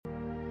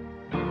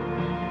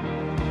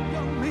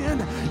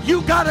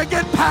You got to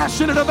get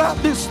passionate about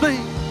this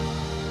thing.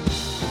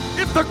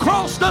 If the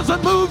cross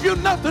doesn't move you,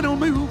 nothing will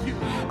move you.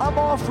 I'm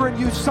offering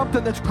you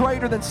something that's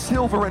greater than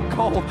silver and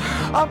gold.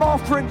 I'm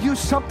offering you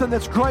something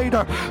that's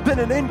greater than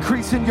an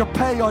increase in your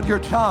pay on your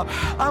job.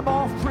 I'm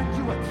offering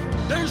you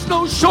There's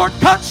no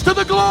shortcuts to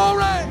the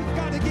glory. We've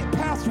got to get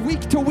past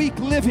week-to-week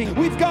living.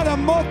 We've got to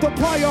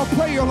multiply our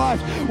prayer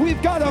life.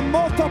 We've got to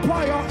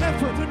multiply our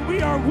effort. When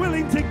we are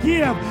willing to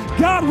give,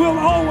 God will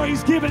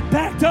always give it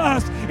back to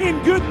us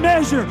in good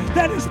measure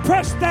that is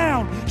pressed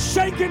down,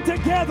 shaken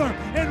together,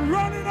 and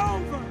running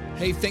over.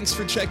 Hey, thanks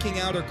for checking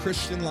out our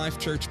Christian Life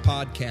Church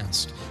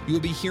podcast. You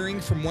will be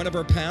hearing from one of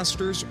our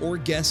pastors or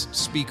guest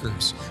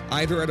speakers,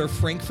 either at our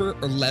Frankfurt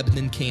or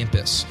Lebanon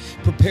campus.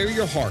 Prepare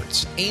your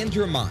hearts and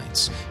your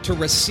minds to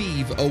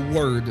receive a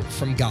word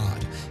from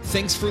God.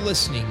 Thanks for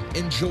listening.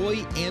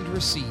 Enjoy and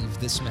receive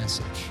this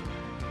message.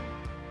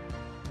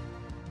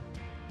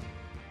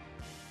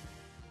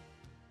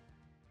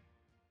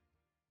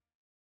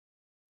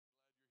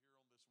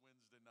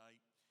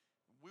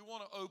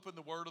 Open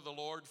the word of the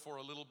Lord for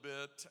a little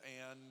bit,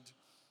 and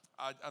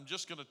I'm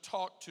just going to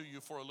talk to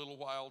you for a little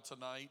while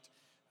tonight.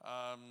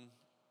 I'm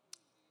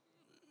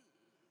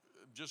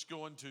just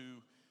going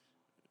to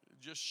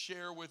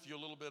share with you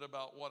a little bit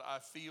about what I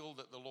feel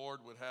that the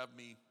Lord would have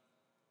me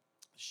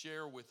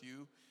share with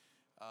you.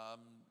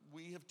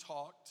 We have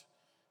talked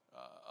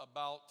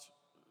about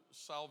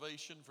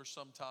salvation for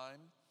some time,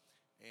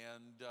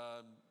 and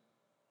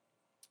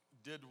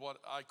did what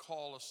I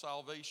call a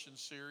salvation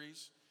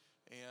series.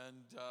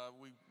 And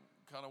we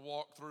kind of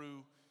walked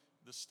through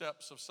the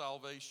steps of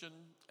salvation,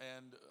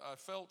 and I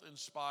felt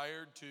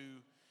inspired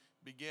to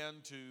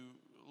begin to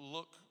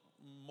look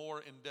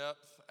more in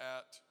depth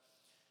at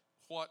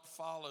what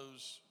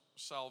follows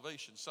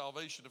salvation.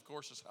 Salvation, of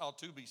course, is how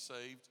to be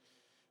saved.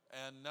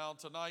 And now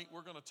tonight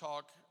we're going to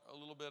talk a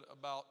little bit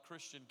about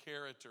Christian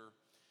character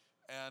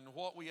and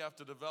what we have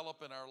to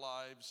develop in our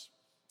lives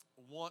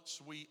once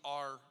we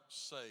are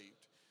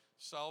saved.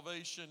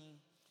 Salvation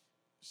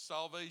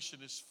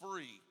is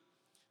free,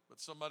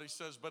 but somebody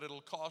says, but it'll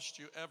cost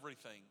you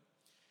everything.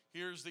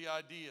 Here's the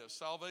idea.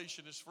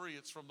 Salvation is free.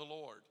 It's from the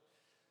Lord.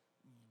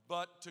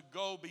 But to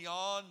go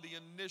beyond the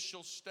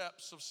initial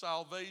steps of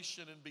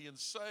salvation and being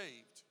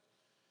saved,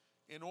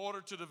 in order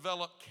to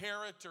develop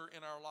character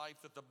in our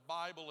life that the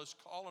Bible is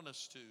calling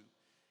us to,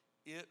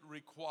 it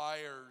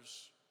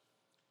requires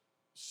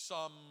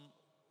some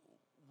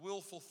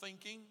willful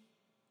thinking,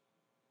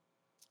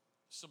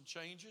 some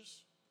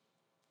changes.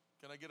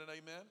 Can I get an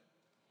amen?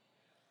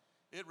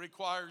 It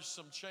requires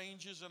some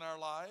changes in our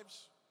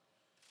lives,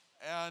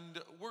 and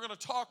we're going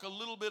to talk a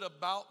little bit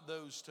about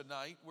those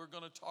tonight. We're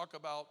going to talk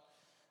about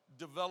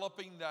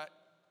developing that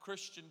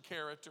Christian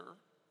character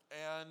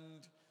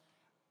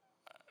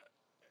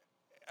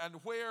and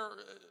where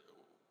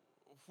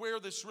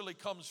this really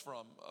comes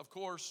from. Of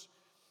course,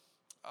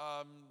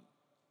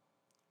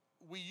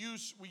 we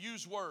use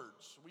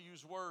words. We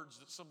use words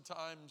that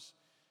sometimes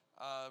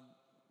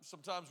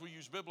we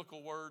use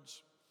biblical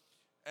words,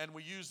 and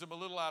we use them a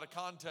little out of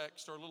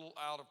context or a little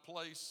out of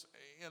place,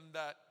 in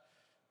that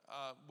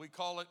we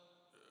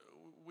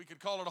could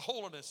call it a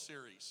holiness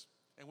series.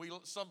 And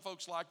some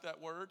folks like that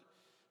word.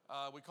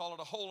 We call it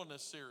a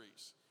holiness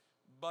series.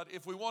 But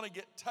if we want to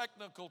get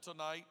technical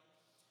tonight,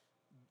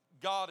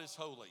 God is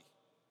holy,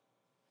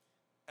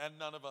 and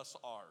none of us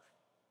are.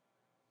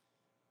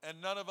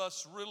 And none of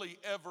us really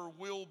ever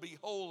will be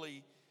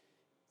holy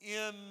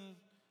in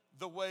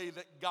the way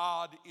that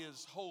God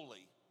is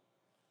holy.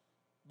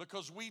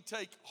 Because we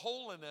take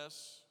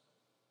holiness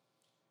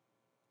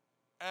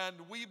and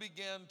we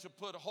begin to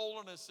put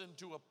holiness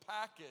into a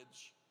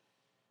package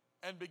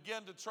and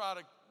begin to try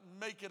to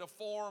make it a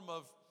form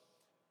of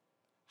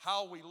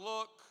how we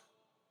look,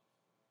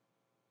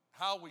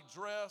 how we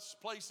dress,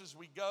 places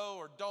we go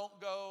or don't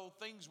go,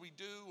 things we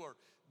do or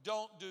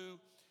don't do.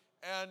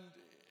 And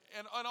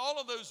all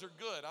of those are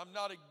good. I'm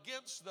not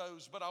against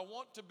those, but I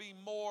want to be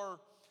more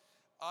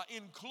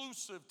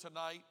inclusive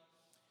tonight,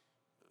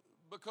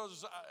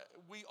 because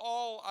we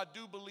all, I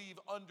do believe,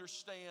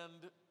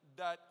 understand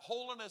that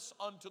holiness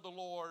unto the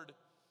Lord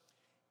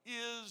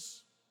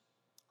is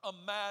a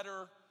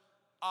matter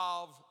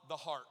of the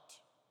heart.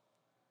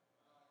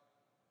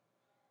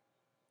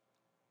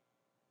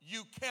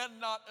 You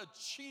cannot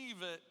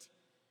achieve it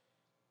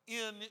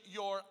in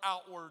your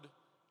outward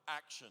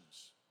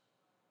actions,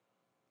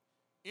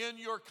 in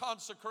your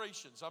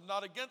consecrations. I'm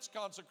not against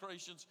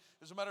consecrations.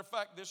 As a matter of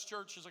fact, this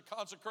church is a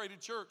consecrated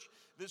church.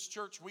 This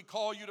church, we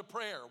call you to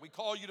prayer. We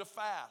call you to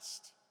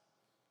fast.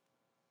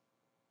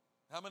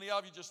 How many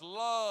of you just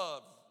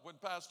love when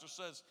pastor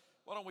says,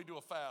 why don't we do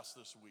a fast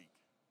this week?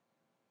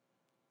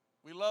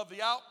 We love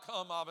the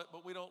outcome of it,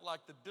 but we don't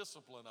like the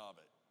discipline of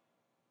it.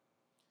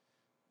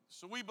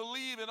 So we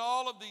believe in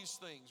all of these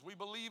things. We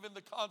believe in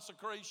the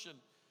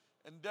consecration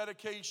and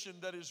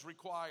dedication that is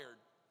required.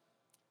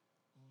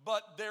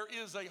 But there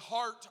is a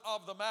heart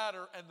of the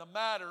matter, and the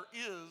matter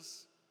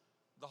is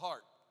the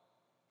heart.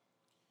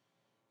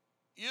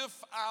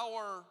 If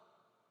our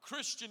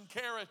Christian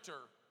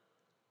character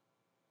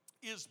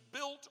is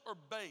built or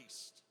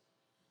based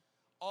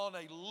on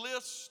a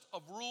list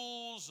of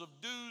rules, of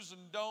do's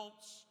and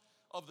don'ts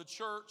of the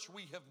church,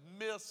 we have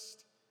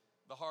missed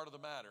the heart of the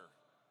matter.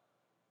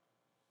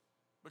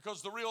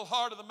 Because the real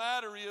heart of the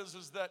matter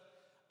is that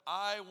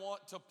I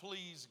want to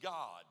please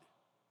God.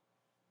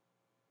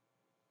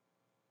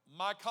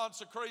 My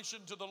consecration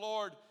to the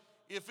Lord,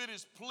 if it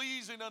is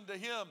pleasing unto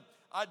Him,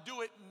 I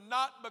do it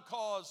not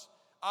because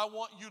I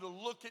want you to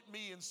look at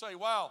me and say,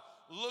 wow,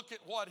 look at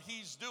what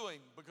He's doing,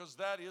 because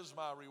that is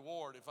my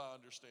reward if I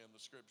understand the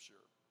Scripture.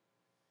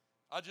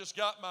 I just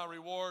got my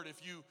reward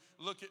if you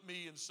look at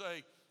me and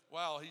say,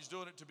 wow, he's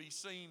doing it to be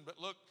seen, but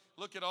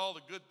look at all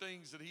the good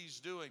things that he's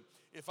doing.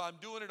 If I'm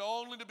doing it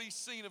only to be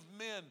seen of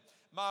men,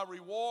 my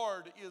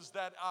reward is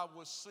that I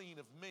was seen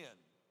of men.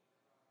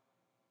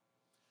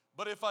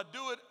 But if I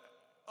do it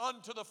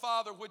unto the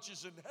Father which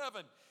is in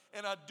heaven,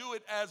 and I do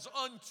it as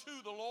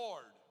unto the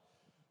Lord,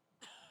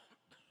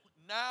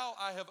 now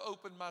I have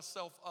opened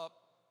myself up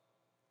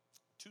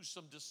to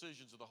some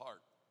decisions of the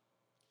heart.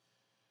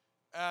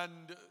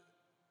 And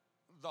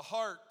the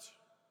heart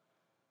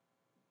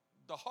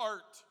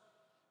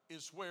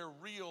is where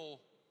real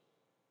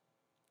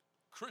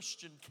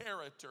Christian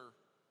character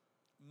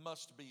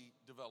must be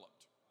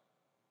developed.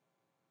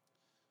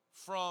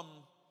 From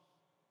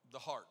the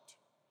heart.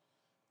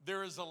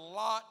 There is a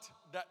lot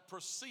that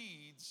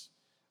proceeds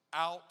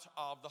out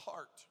of the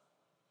heart.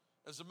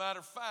 As a matter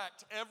of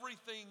fact,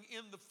 everything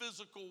in the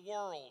physical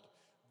world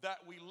that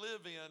we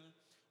live in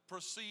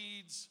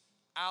proceeds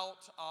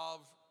out of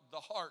the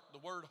heart. The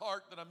word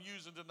heart that I'm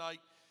using tonight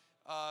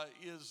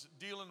is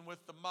dealing with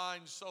the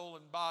mind, soul,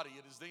 and body.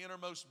 It is the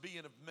innermost being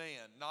of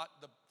man, not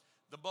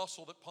the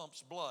muscle that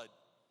pumps blood.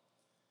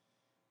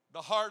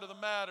 The heart of the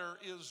matter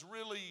is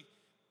really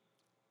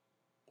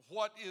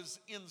what is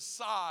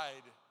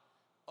inside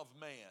of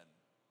man.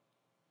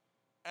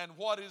 And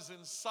what is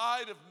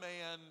inside of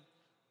man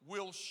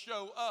will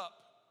show up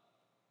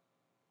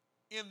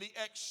in the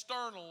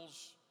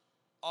externals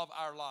of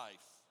our life.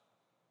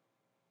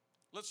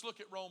 Let's look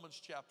at Romans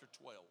chapter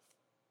 12.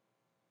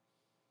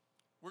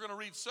 We're going to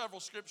read several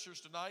scriptures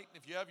tonight.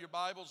 If you have your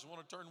Bibles, you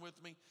want to turn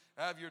with me,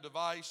 have your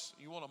device,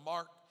 you want to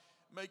mark,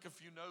 make a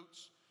few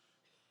notes.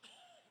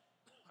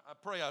 I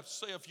pray I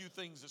say a few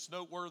things that's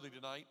noteworthy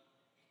tonight.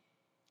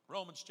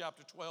 Romans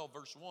chapter 12,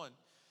 verse 1.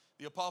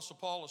 The Apostle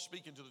Paul is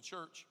speaking to the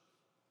church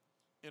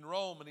in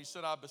Rome, and he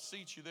said, I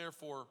beseech you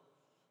therefore,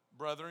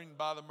 brethren,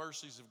 by the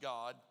mercies of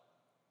God,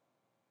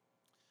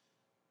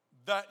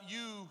 that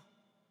you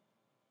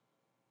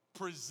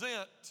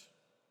present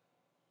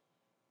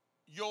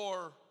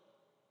your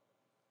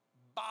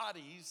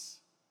bodies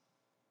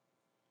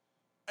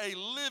a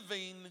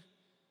living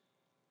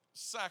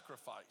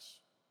sacrifice.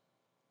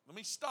 Let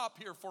me stop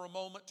here for a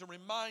moment to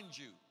remind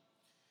you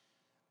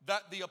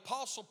that the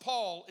Apostle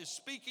Paul is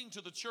speaking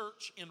to the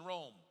church in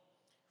Rome.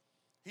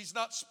 He's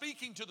not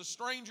speaking to the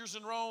strangers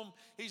in Rome.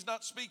 He's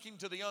not speaking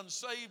to the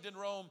unsaved in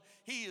Rome.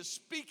 He is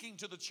speaking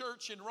to the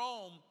church in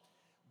Rome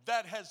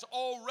that has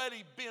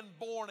already been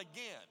born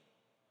again.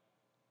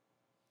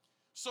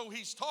 So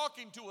he's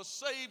talking to a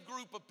saved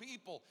group of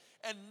people,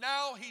 and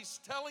now he's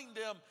telling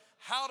them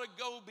how to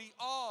go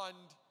beyond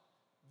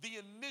the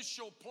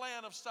initial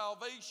plan of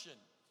salvation.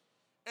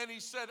 And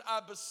he said, I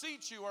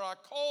beseech you, or I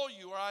call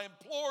you, or I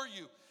implore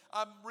you,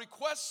 I'm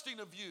requesting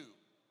of you,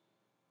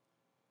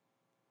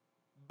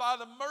 by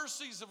the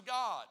mercies of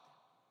God,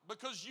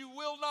 because you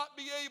will not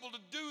be able to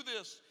do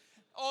this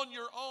on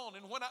your own.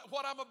 And what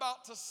I'm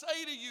about to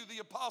say to you, the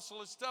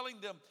apostle is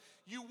telling them,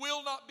 you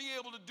will not be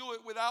able to do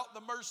it without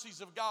the mercies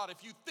of God.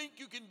 If you think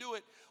you can do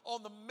it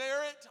on the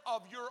merit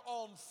of your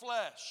own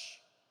flesh,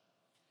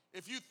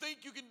 if you think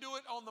you can do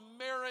it on the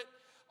merit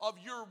of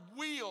your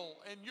will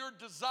and your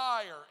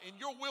desire and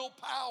your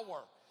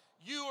willpower,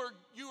 you're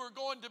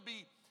going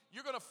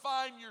to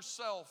find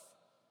yourself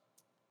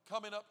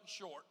coming up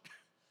short.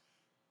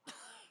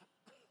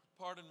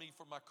 Pardon me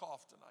for my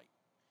cough tonight.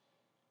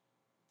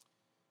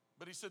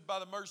 But he said, by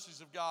the mercies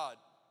of God,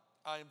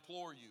 I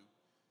implore you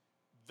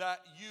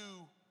that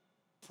you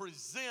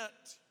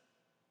present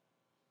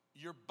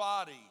your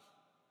body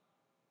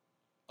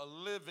a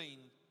living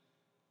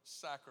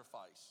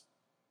sacrifice.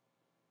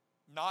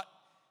 Not,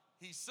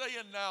 he's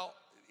saying now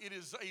it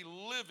is a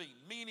living,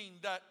 meaning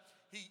that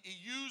he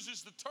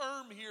uses the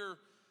term here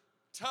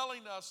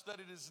telling us that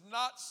it is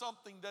not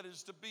something that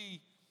is to be,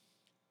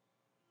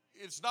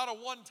 it's not a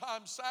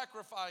one-time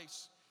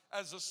sacrifice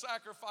as a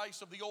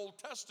sacrifice of the Old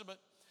Testament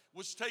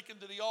was taken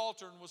to the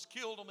altar and was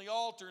killed on the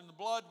altar and the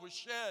blood was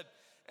shed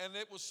and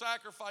it was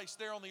sacrificed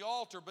there on the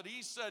altar. But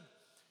he said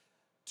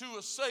to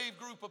a saved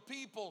group of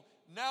people,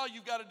 now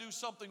you've got to do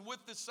something with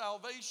this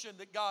salvation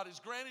that God has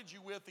granted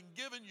you with and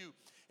given you.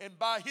 And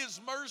by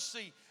his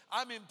mercy,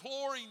 I'm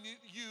imploring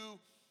you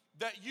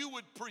that you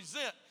would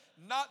present,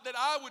 not that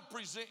I would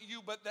present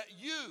you, but that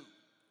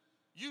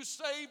you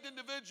saved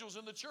individuals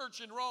in the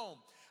church in Rome,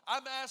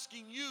 I'm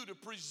asking you to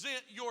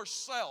present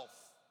yourself,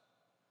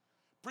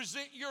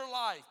 present your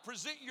life,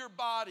 present your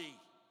body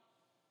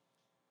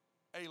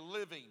a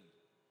living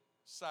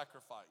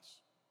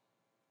sacrifice.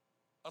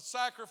 A A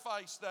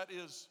sacrifice that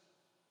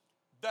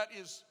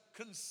is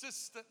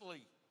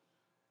consistently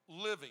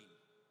living.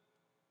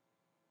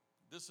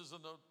 This is an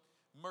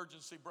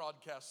emergency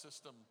broadcast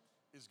system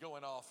is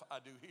going off, I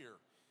do hear.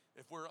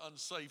 If we're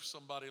unsafe,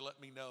 somebody let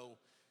me know.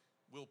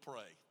 We'll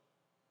pray.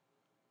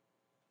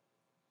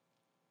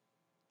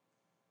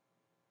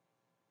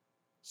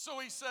 So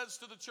he says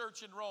to the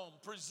church in Rome,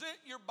 present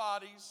your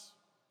bodies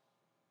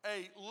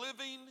a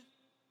living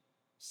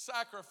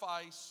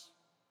sacrifice.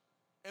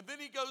 And then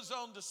he goes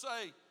on to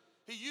say,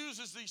 he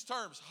uses these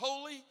terms,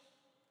 holy,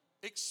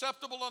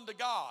 acceptable unto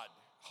God.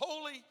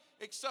 Holy,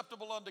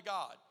 acceptable unto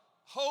God.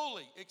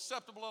 Holy,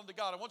 acceptable unto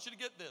God. I want you to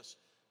get this.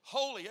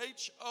 Holy,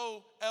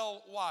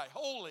 H-O-L-Y,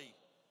 holy,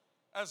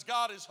 as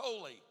God is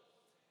holy.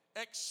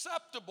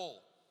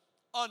 Acceptable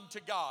unto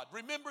God.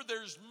 Remember,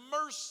 there's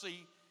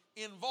mercy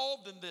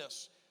involved in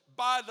this.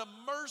 By the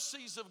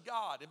mercies of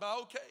God. Am I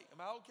okay? Am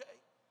I okay?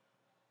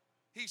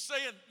 He's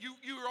saying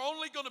you are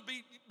only going to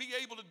be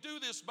able to do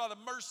this by the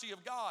mercy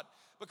of God,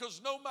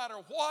 because no matter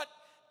what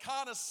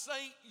kind of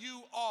saint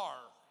you are,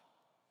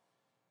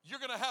 you're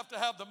going to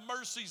have the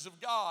mercies of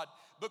God,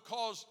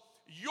 because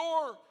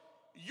your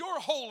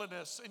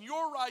holiness and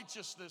your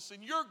righteousness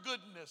and your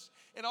goodness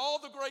and all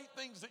the great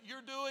things that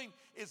you're doing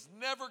is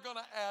never going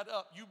to add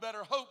up. You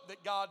better hope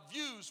that God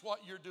views what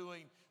you're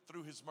doing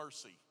through his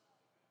mercy.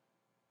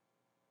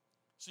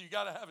 So you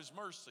got to have his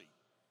mercy.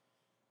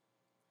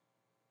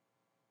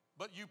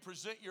 But you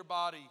present your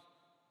body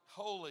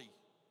holy,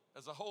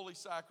 as a holy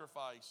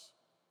sacrifice,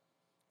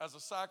 as a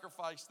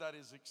sacrifice that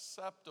is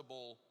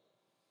acceptable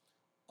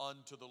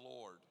unto the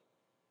Lord.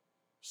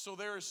 So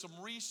there is some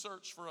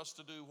research for us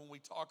to do when we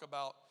talk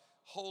about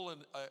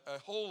a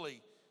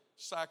holy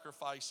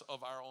sacrifice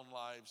of our own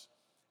lives,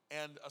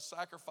 and a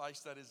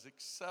sacrifice that is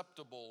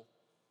acceptable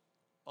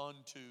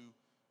unto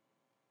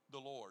the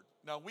Lord.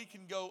 Now we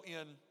can go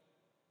in,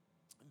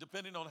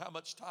 depending on how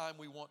much time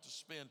we want to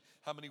spend,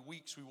 how many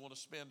weeks we want to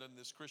spend in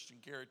this Christian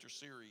character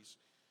series.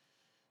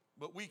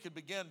 But we could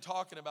begin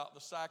talking about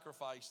the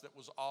sacrifice that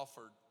was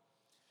offered.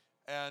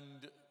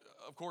 And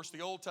of course,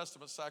 the Old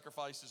Testament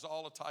sacrifice is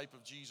all a type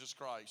of Jesus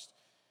Christ.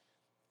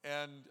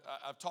 And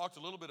I've talked a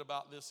little bit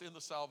about this in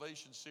the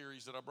salvation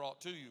series that I brought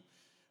to you.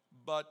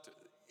 But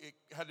it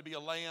had to be a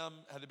lamb,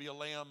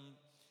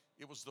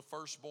 It was the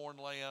firstborn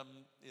lamb.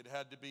 It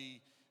had to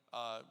be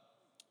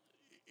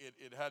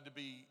It had to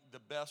be the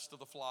best of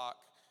the flock.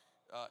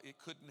 It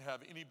couldn't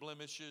have any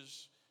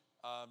blemishes.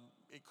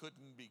 It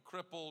couldn't be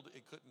crippled.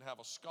 It couldn't have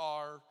a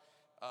scar.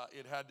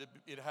 It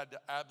had to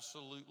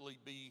absolutely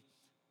be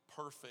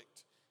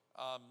perfect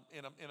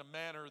in a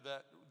manner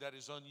that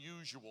is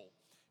unusual.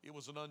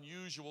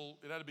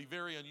 It had to be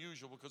very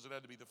unusual, because it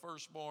had to be the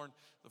firstborn,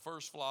 the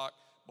first flock,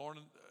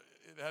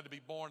 it had to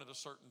be born at a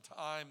certain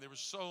time. There were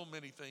so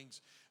many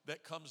things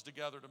that comes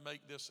together to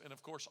make this. And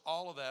of course,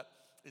 all of that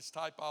is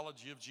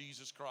typology of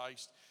Jesus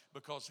Christ,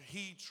 because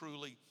he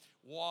truly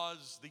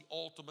was the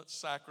ultimate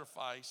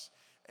sacrifice,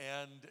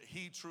 and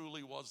he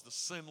truly was the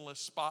sinless,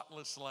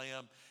 spotless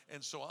lamb.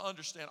 And so I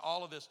understand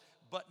all of this.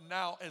 But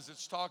now, as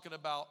it's talking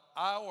about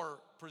our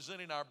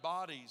presenting our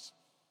bodies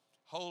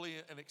holy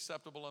and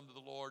acceptable unto the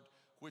Lord,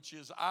 which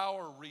is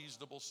our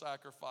reasonable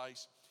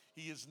sacrifice,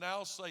 he is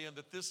now saying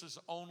that this is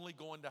only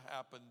going to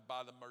happen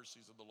by the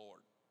mercies of the Lord.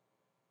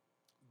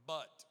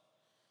 But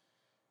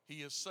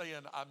he is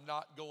saying, I'm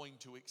not going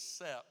to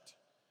accept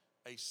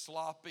a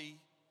sloppy,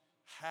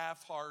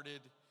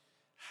 half-hearted,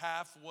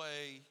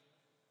 halfway,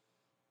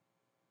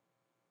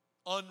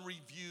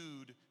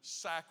 unreviewed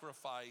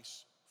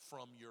sacrifice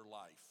from your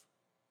life.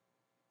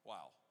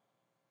 Wow.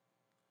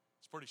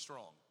 It's pretty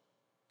strong.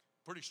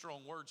 Pretty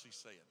strong words he's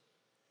saying.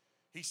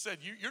 He said,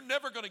 you're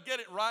never going to get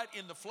it right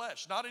in the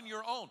flesh, not in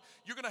your own.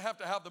 You're going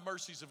to have the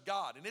mercies of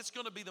God. And it's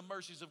going to be the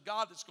mercies of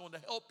God that's going to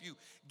help you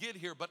get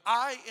here. But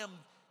I am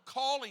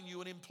calling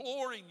you and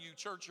imploring you,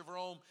 Church of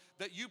Rome,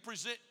 that you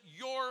present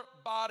your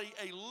body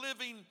a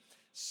living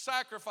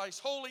sacrifice,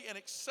 holy and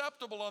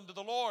acceptable unto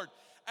the Lord.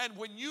 And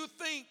when you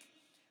think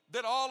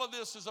that all of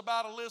this is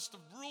about a list of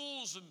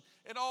rules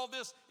and all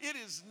this, it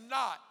is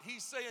not.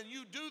 He's saying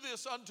you do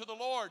this unto the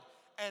Lord,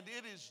 and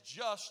it is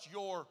just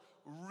your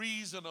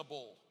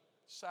reasonable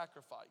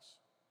sacrifice.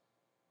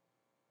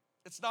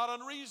 It's not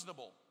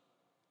unreasonable.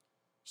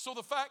 So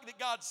the fact that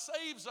God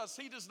saves us,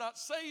 he does not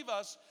save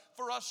us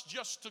for us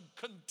just to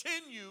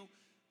continue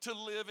to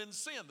live in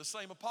sin. The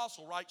same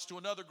apostle writes to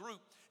another group,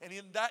 and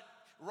in that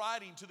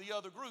writing to the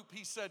other group,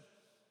 he said,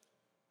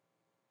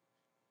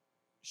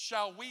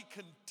 shall we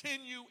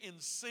continue in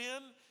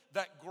sin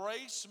that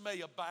grace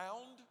may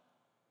abound?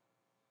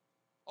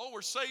 Oh,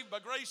 we're saved by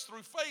grace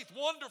through faith.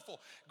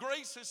 Wonderful.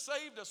 Grace has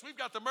saved us. We've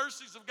got the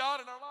mercies of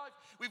God in our life.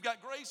 We've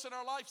got grace in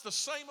our lives. The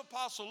same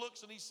apostle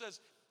looks and he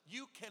says,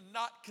 you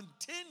cannot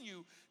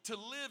continue to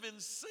live in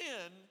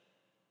sin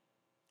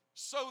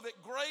so that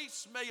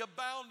grace may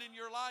abound in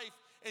your life.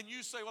 And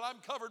you say, well, I'm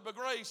covered by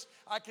grace.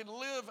 I can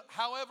live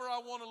however I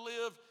want to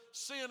live,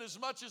 sin as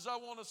much as I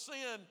want to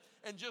sin,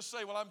 and just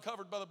say, well, I'm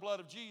covered by the blood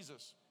of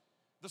Jesus.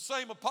 The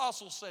same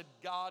apostle said,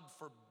 God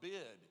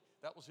forbid.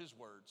 That was his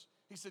words.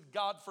 He said,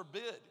 God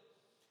forbid.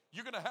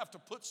 You're going to have to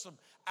put some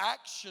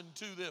action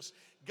to this.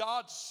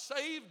 God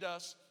saved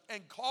us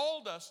and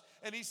called us,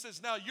 and he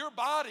says, now your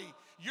body,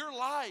 your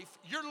life,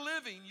 your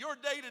living, your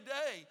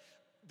day-to-day,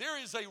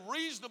 there is a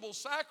reasonable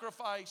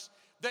sacrifice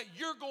that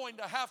you're going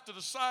to have to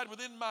decide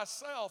within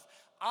myself.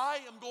 I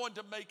am going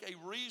to make a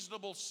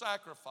reasonable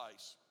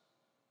sacrifice.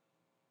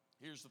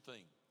 Here's the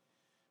thing.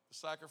 The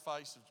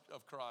sacrifice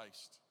of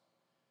Christ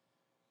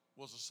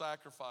was a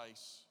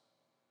sacrifice.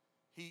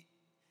 He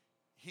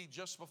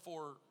just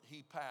before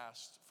he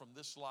passed from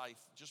this life,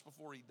 just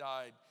before he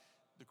died,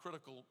 the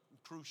critical,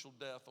 crucial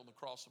death on the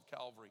cross of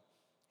Calvary,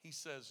 he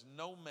says,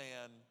 no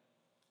man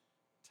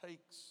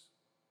takes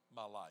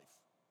my life,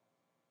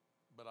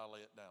 but I lay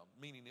it down,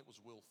 meaning it was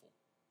willful.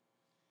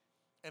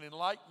 And in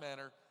like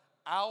manner,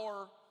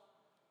 our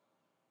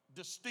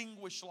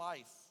distinguished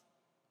life,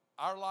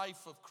 our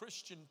life of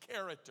Christian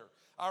character,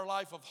 our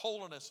life of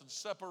holiness and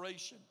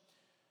separation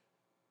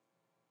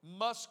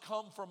must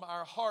come from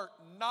our heart,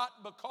 not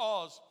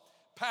because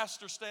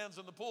pastor stands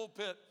in the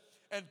pulpit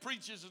and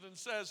preaches it and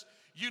says,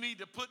 you need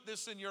to put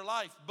this in your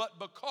life, but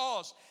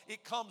because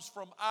it comes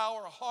from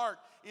our heart.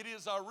 It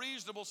is a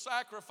reasonable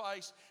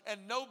sacrifice, and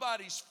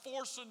nobody's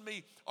forcing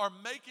me or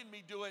making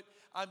me do it.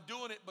 I'm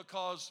doing it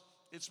because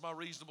it's my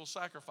reasonable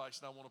sacrifice,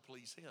 and I want to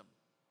please him.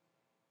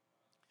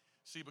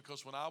 See,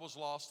 because when I was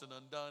lost and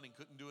undone and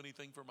couldn't do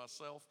anything for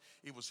myself,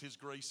 it was his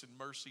grace and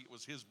mercy. It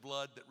was his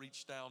blood that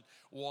reached down,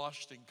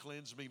 washed and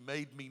cleansed me,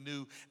 made me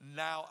new.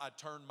 Now I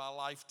turn my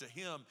life to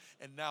him,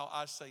 and now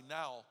I say,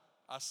 now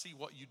I see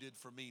what you did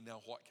for me.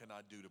 Now what can I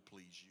do to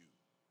please you?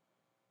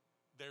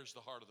 There's the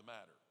heart of the matter.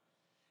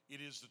 It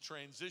is the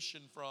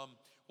transition from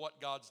what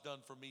God's done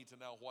for me to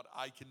now what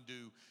I can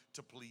do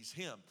to please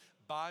him.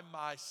 By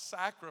my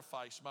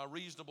sacrifice, my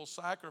reasonable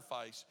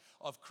sacrifice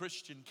of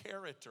Christian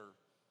character,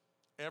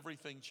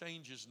 everything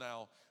changes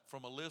now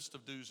from a list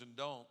of do's and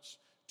don'ts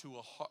to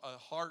a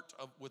heart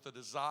with a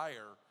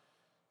desire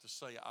to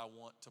say, I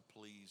want to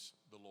please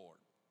the Lord.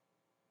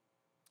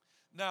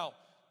 Now,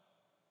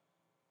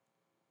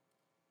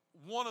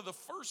 one of the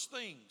first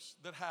things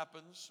that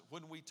happens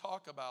when we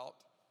talk about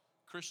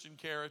Christian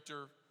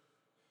character,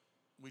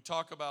 we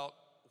talk about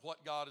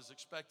what God is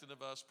expecting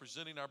of us,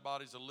 presenting our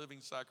bodies a living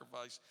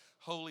sacrifice,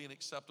 holy and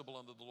acceptable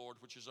unto the Lord,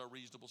 which is our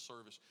reasonable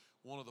service.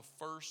 One of the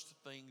first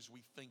things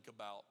we think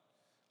about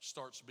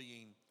starts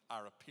being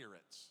our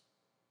appearance,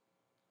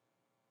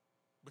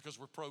 because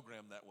we're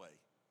programmed that way.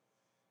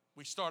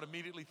 We start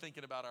immediately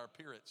thinking about our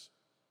appearance.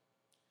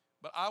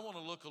 But I want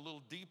to look a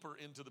little deeper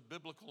into the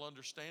biblical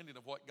understanding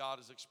of what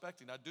God is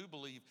expecting. I do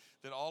believe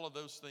that all of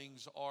those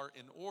things are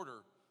in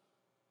order,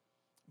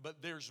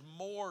 but there's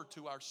more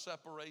to our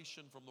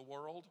separation from the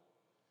world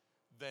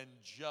than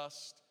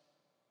just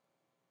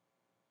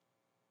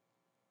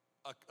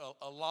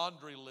a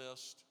laundry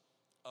list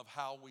of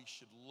how we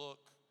should look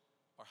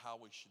or how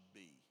we should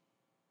be.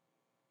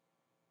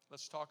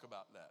 Let's talk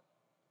about that.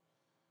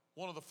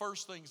 One of the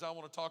first things I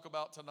want to talk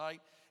about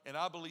tonight, and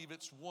I believe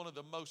it's one of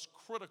the most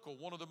critical,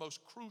 one of the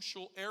most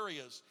crucial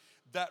areas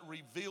that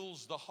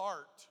reveals the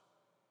heart,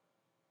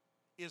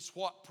 is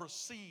what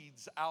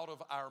proceeds out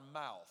of our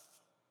mouth.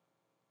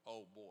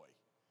 Oh boy,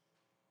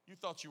 you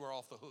thought you were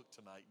off the hook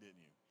tonight,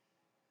 didn't you?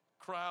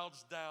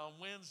 Crowds down,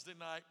 Wednesday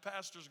night,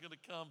 pastor's going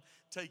to come,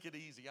 take it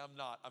easy. I'm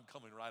not, I'm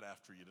coming right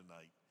after you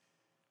tonight.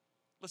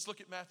 Let's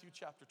look at Matthew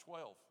chapter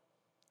 12.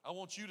 I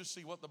want you to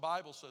see what the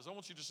Bible says. I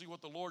want you to see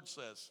what the Lord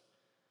says.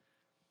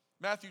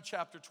 Matthew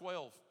chapter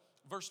 12,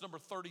 verse number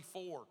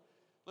 34.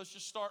 Let's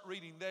just start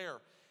reading there,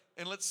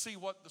 and let's see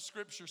what the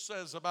scripture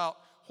says about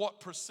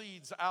what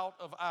proceeds out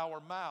of our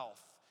mouth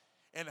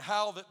and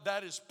how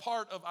that is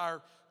part of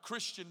our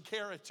Christian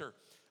character.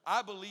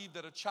 I believe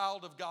that a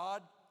child of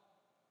God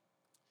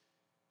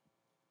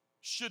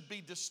should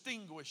be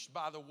distinguished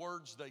by the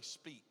words they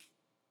speak.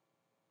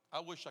 I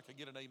wish I could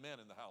get an amen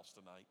in the house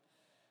tonight.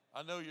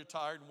 I know you're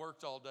tired and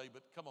worked all day,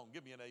 but come on,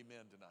 give me an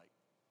amen tonight.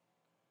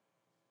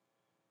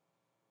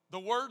 The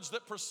words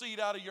that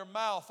proceed out of your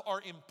mouth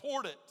are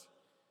important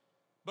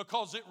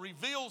because it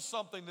reveals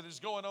something that is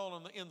going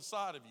on the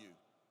inside of you.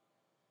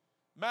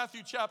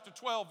 Matthew chapter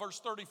 12, verse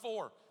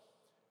 34.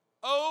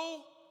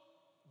 Oh,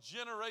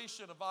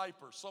 generation of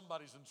vipers.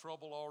 Somebody's in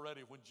trouble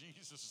already when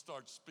Jesus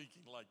starts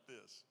speaking like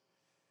this.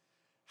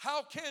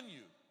 How can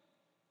you,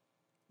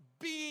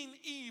 being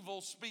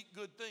evil, speak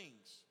good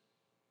things?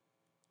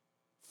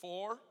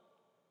 For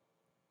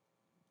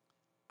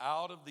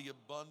out of the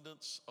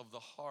abundance of the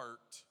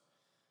heart,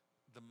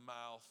 the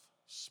mouth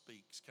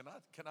speaks.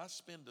 Can I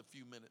spend a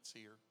few minutes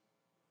here?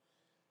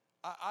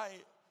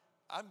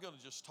 I'm going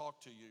to just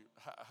talk to you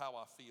how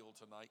I feel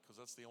tonight, because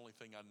that's the only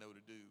thing I know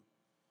to do.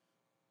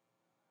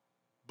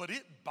 But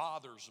it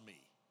bothers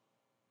me.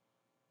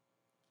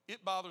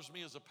 It bothers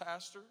me as a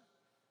pastor.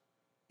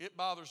 It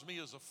bothers me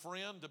as a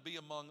friend to be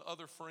among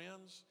other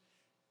friends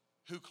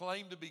who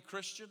claim to be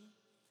Christian,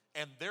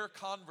 and their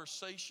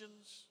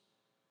conversations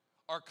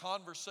are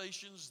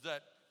conversations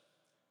that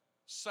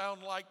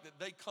sound like that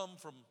they come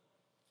from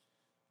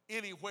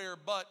anywhere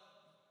but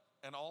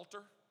an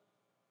altar.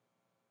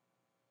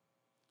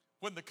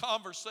 When the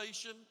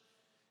conversation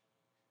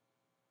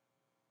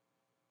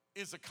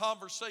is a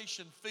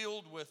conversation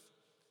filled with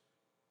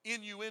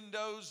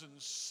innuendos and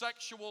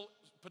sexual,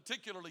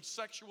 particularly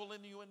sexual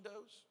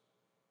innuendos?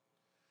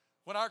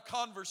 When our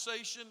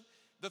conversation,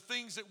 the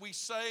things that we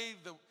say,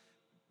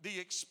 the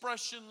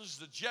expressions,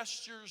 the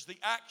gestures, the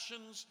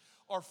actions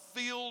are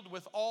filled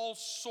with all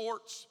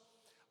sorts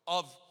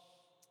of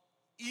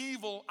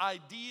evil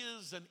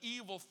ideas and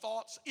evil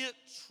thoughts, it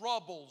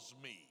troubles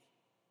me.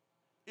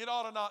 It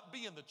ought to not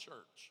be in the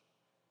church.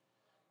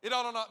 It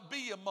ought to not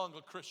be among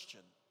a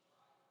Christian.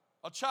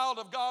 A child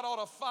of God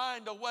ought to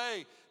find a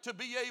way to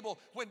be able,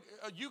 when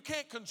you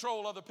can't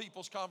control other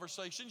people's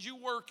conversations. You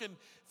work in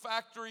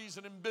factories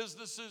and in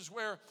businesses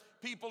where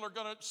people are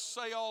going to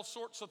say all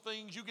sorts of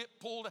things. You get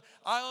pulled.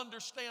 I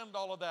understand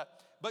all of that,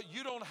 but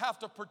you don't have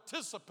to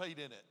participate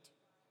in it.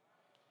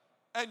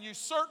 And you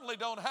certainly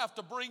don't have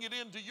to bring it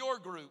into your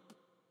group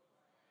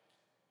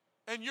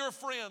and your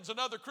friends and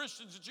other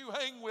Christians that you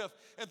hang with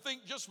and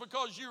think just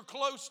because you're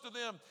close to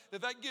them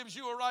that gives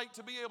you a right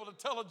to be able to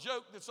tell a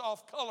joke that's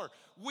off color.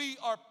 We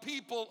are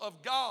people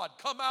of God.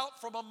 Come out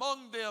from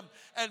among them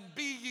and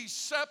be ye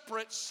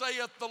separate,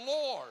 saith the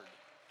Lord.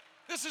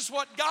 This is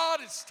what God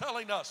is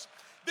telling us.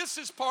 This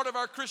is part of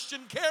our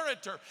Christian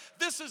character.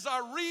 This is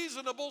our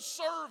reasonable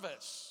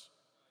service.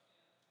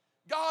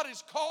 God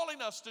is calling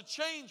us to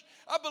change.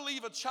 I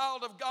believe a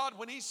child of God,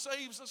 when He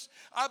saves us,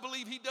 I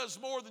believe He does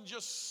more than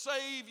just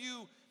save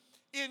you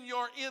in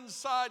your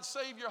inside,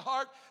 save your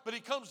heart, but He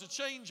comes to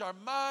change our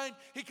mind.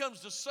 He comes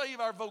to save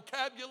our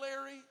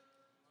vocabulary.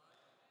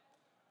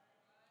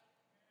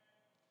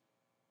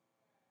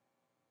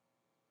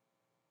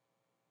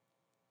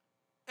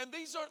 And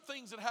these aren't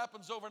things that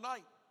happens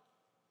overnight.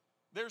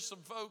 There's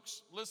some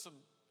folks, listen,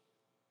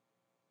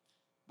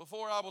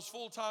 before I was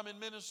full-time in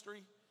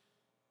ministry,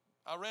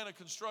 I ran a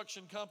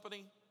construction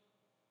company,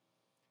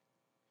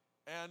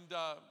 and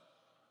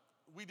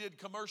we did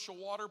commercial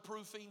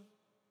waterproofing.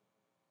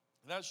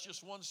 That's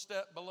just one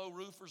step below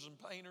roofers and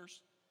painters.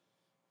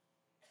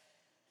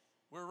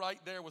 We're right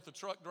there with the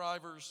truck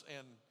drivers,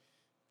 and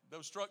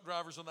those truck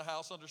drivers in the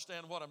house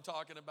understand what I'm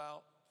talking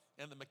about,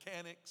 and the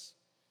mechanics.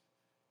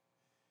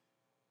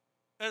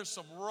 There's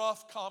some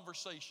rough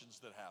conversations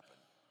that happen.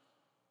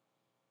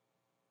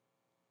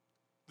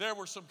 There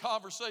were some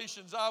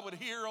conversations I would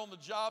hear on the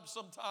job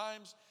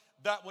sometimes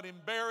that would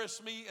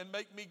embarrass me and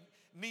make me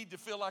need to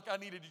feel like I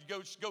needed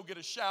to go get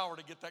a shower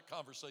to get that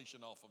conversation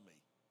off of me.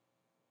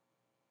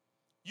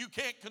 You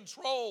can't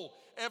control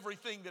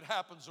everything that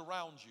happens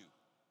around you,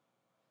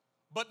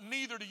 but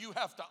neither do you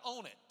have to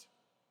own it.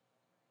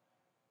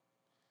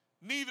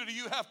 Neither do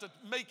you have to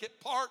make it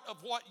part of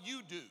what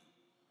you do,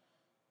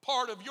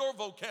 part of your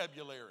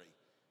vocabulary,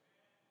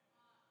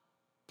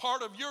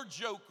 part of your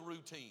joke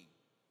routine.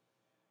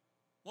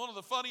 One of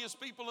the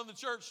funniest people in the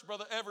church,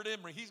 Brother Everett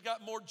Emery, he's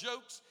got more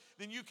jokes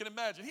than you can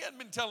imagine. He hadn't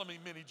been telling me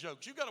many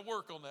jokes. You've got to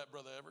work on that,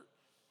 Brother Everett.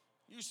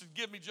 He used to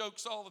give me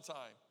jokes all the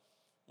time.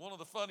 One of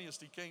the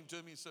funniest, he came to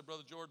me and said,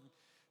 Brother Jordan,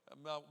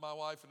 my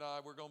wife and I,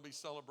 we're going to be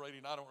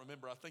celebrating, I don't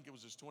remember, I think it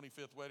was his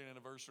 25th wedding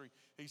anniversary.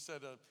 He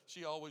said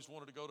she always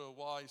wanted to go to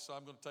Hawaii, so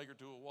I'm going to take her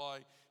to Hawaii.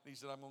 And he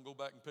said, I'm going to go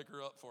back and pick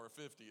her up for her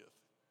 50th.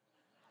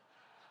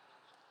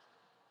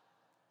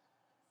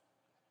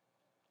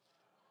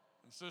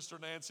 Sister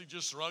Nancy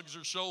just shrugs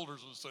her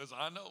shoulders and says,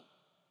 I know.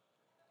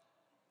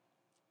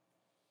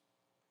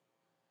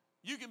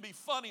 You can be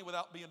funny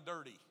without being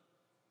dirty.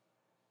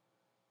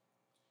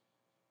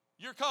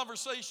 Your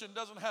conversation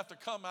doesn't have to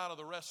come out of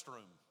the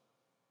restroom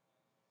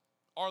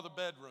or the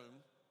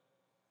bedroom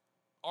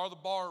or the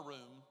bar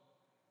room.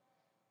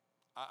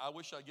 I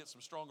wish I'd get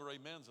some stronger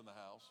amens in the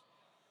house.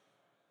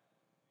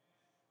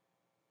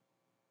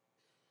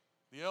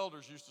 The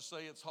elders used to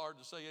say it's hard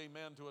to say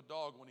amen to a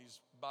dog when he's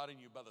biting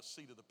you by the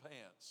seat of the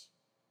pants.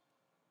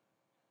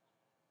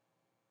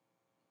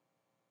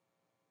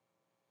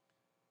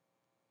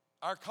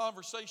 Our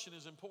conversation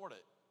is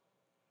important.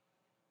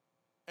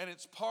 And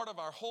it's part of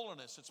our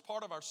holiness. It's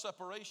part of our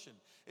separation.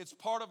 It's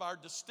part of our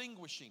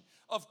distinguishing.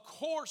 Of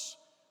course,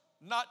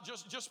 not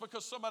just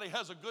because somebody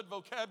has a good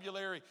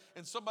vocabulary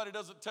and somebody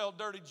doesn't tell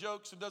dirty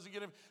jokes and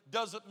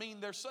doesn't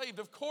mean they're saved.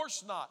 Of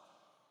course not.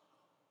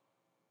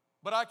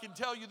 But I can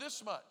tell you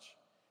this much.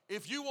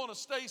 If you want to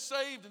stay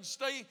saved and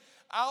stay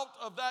out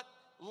of that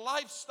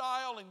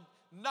lifestyle and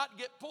not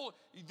get pulled,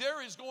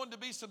 there is going to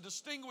be some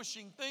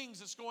distinguishing things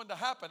that's going to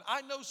happen.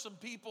 I know some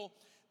people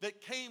that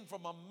came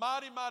from a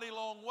mighty, mighty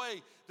long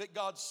way that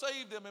God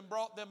saved them and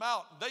brought them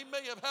out. They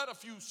may have had a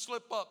few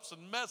slip-ups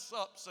and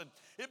mess-ups, and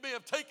it may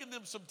have taken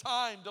them some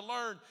time to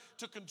learn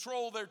to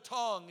control their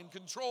tongue and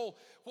control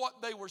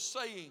what they were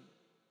saying.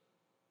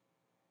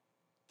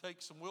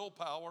 Take some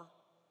willpower,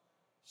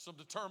 some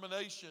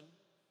determination,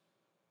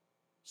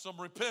 some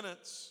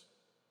repentance.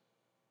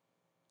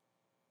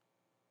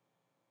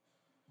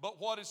 But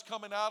what is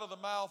coming out of the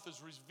mouth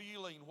is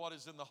revealing what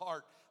is in the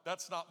heart.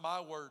 That's not my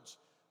words.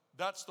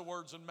 That's the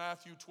words in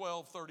Matthew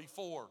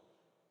 12:34.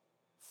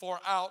 For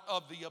out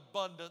of the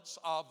abundance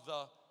of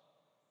the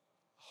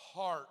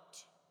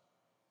heart,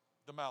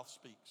 the mouth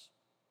speaks.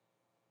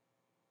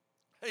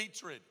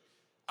 Hatred,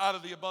 out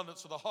of the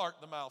abundance of the heart,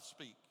 the mouth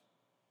speaks.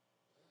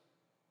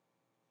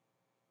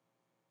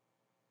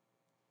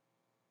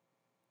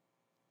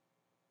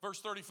 Verse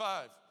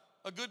 35,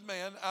 a good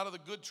man out of the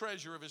good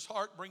treasure of his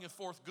heart bringeth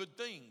forth good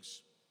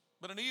things,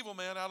 but an evil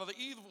man out of the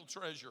evil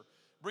treasure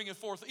bringeth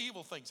forth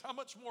evil things. How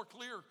much more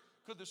clear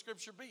could the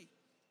scripture be?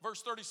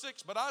 Verse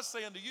 36, but I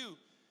say unto you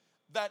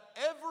that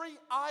every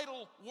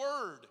idle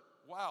word,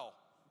 wow,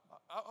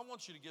 I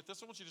want you to get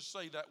this. I want you to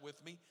say that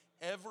with me.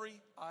 Every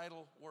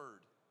idle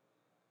word.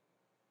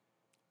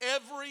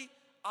 Every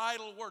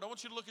idle word. I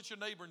want you to look at your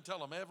neighbor and tell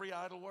them, every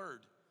idle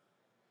word.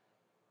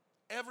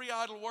 Every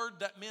idle word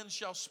that men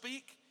shall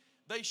speak,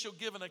 they shall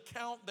give an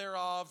account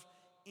thereof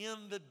in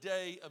the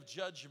day of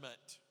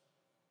judgment.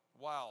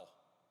 Wow.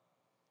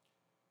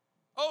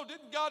 Oh,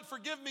 didn't God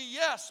forgive me?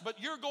 Yes, but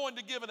you're going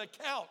to give an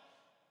account.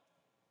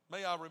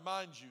 May I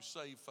remind you,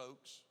 saved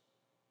folks,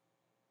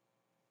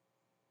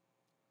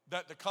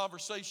 that the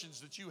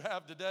conversations that you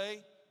have today,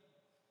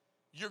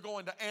 you're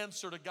going to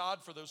answer to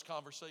God for those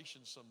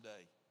conversations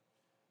someday.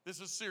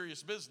 This is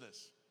serious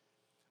business.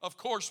 Of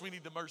course, we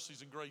need the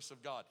mercies and grace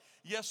of God.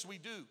 Yes, we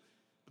do.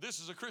 But this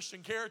is a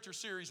Christian character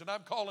series, and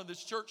I'm calling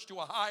this church to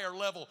a higher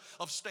level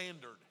of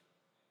standard.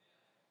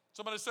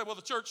 Somebody said, well,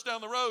 the church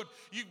down the road,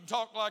 you can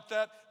talk like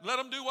that. Let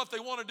them do what they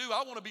want to do.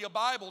 I want to be a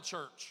Bible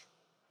church.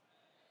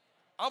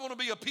 I want to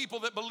be a people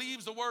that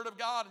believes the Word of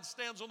God and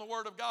stands on the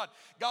Word of God.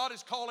 God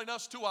is calling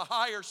us to a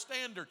higher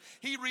standard.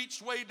 He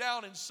reached way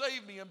down and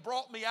saved me and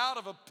brought me out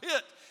of a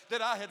pit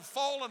that I had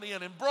fallen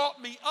in and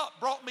brought me up,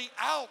 brought me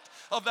out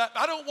of that.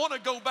 I don't want to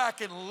go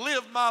back and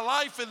live my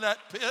life in that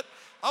pit.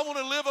 I want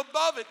to live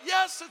above it.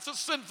 Yes, it's a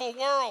sinful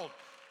world.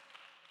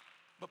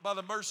 But by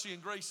the mercy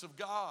and grace of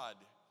God,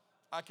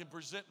 I can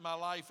present my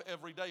life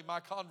every day,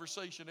 my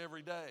conversation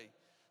every day.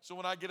 So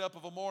when I get up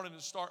of a morning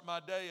and start my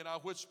day and I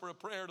whisper a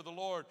prayer to the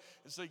Lord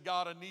and say,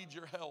 God, I need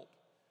your help.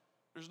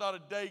 There's not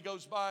a day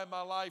goes by in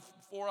my life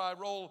before I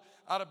roll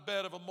out of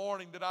bed of a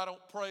morning that I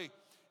don't pray.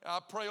 I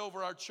pray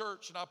over our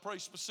church, and I pray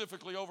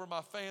specifically over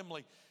my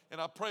family,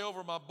 and I pray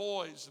over my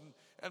boys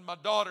and my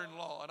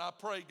daughter-in-law. And I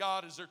pray,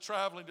 God, as they're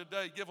traveling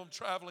today, give them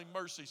traveling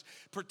mercies.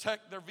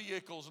 Protect their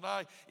vehicles. And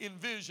I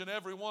envision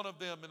every one of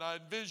them, and I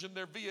envision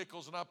their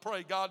vehicles. And I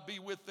pray, God, be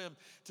with them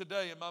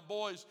today. And my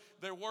boys,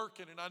 they're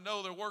working, and I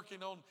know they're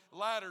working on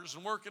ladders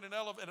and working in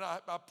elevators.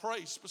 And I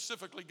pray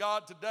specifically,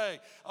 God, today,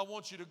 I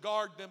want you to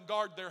guard them,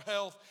 guard their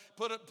health,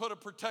 put a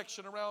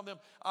protection around them.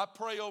 I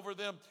pray over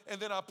them,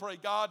 and then I pray,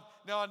 God,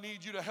 now I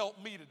need you to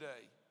help me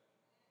today.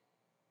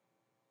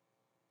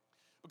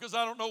 Because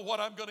I don't know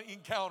what I'm going to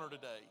encounter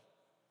today.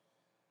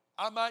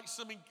 I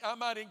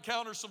might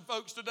encounter some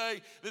folks today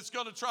that's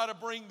going to try to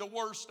bring the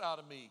worst out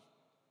of me.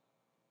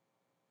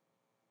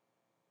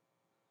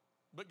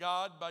 But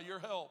God, by your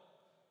help,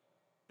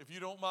 if you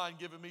don't mind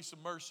giving me some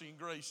mercy and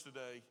grace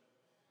today,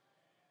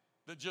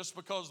 that just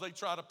because they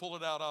try to pull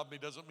it out of me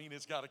doesn't mean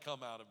it's got to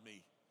come out of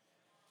me.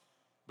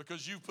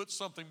 Because you've put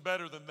something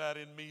better than that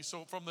in me.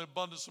 So from the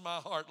abundance of my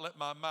heart, let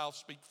my mouth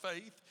speak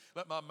faith.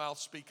 Let my mouth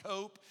speak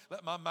hope.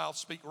 Let my mouth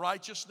speak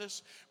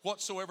righteousness.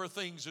 Whatsoever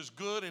things is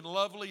good and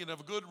lovely and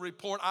of good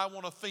report, I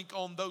want to think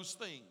on those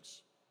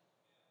things.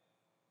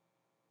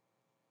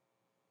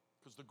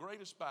 Because the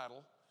greatest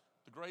battle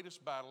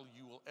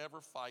you will ever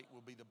fight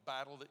will be the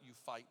battle that you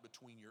fight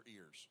between your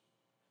ears.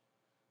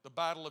 The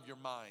battle of your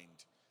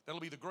mind.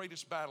 That'll be the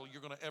greatest battle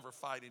you're going to ever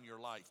fight in your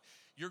life.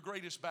 Your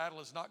greatest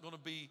battle is not going to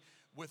be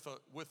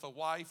with a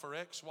wife or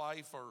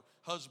ex-wife or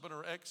husband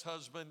or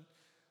ex-husband,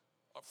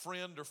 a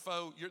friend or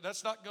foe.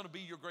 That's not going to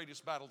be your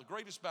greatest battle. The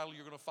greatest battle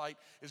you're going to fight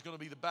is going to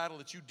be the battle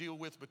that you deal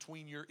with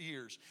between your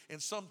ears.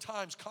 And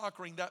sometimes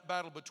conquering that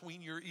battle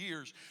between your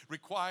ears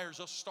requires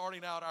us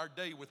starting out our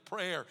day with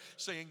prayer,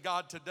 saying,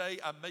 God, today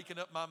I'm making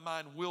up my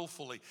mind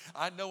willfully.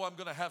 I know I'm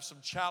going to have some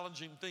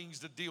challenging things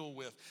to deal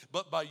with,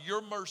 but by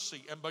your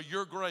mercy and by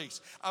your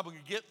grace, I'm going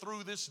to get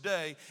through this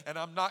day, and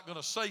I'm not going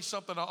to say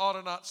something I ought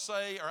to not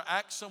say or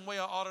act some way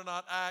I ought to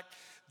not act.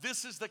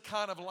 This is the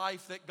kind of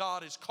life that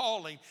God is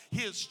calling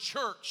His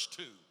church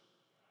to.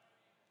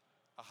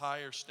 A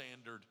higher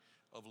standard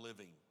of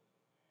living.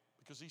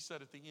 Because He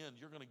said at the end,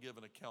 you're going to give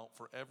an account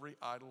for every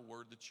idle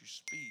word that you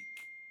speak.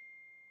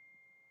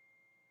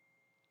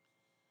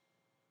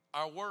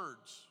 Our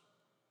words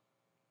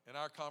and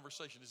our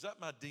conversation. Is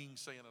that my ding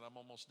saying that I'm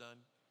almost done?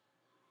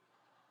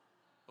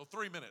 Oh,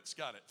 3 minutes.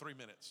 Got it. 3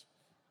 minutes.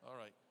 All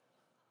right.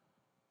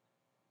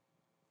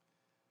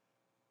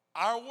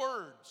 Our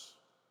words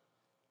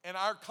and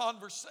our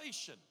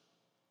conversation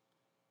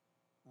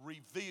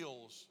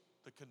reveals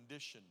the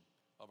condition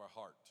of our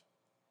heart.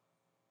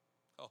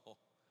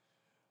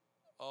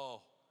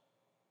 Oh.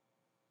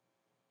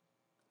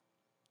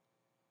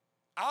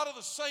 Out of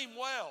the same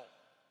well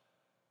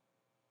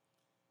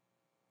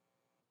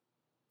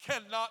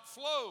cannot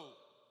flow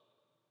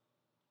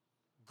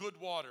good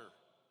water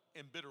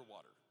and bitter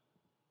water.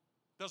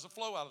 Doesn't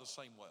flow out of the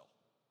same well.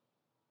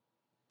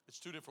 It's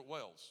two different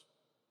wells.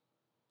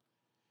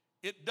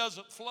 It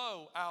doesn't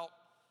flow out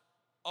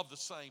of the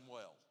same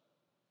well.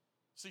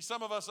 See,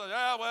 some of us say,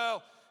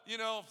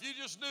 if you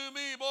just knew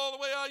me, boy, the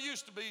way I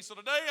used to be, so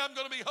today I'm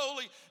going to be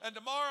holy, and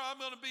tomorrow I'm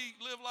going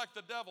to live like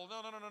the devil.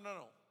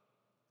 No.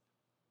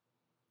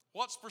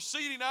 What's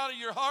proceeding out of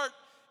your heart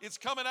it's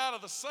coming out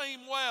of the same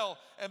well,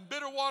 and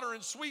bitter water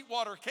and sweet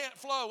water can't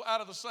flow out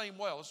of the same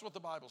well. That's what the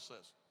Bible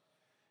says.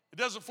 It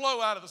doesn't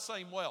flow out of the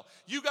same well.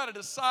 You got to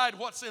decide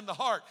what's in the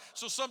heart.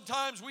 So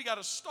sometimes we got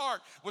to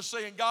start with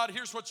saying, God,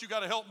 here's what you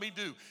got to help me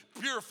do.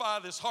 Purify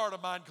this heart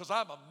of mine because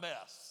I'm a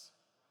mess.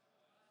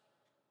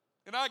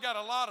 And I got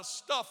a lot of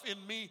stuff in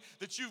me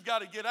that you've got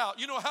to get out.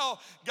 You know how,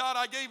 God,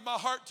 I gave my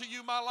heart to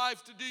you, my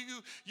life to do you.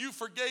 You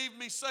forgave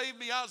me, saved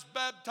me. I was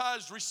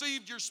baptized,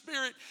 received your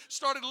spirit,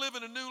 started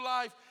living a new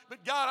life.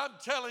 But God, I'm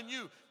telling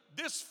you,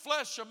 this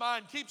flesh of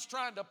mine keeps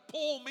trying to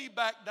pull me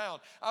back down.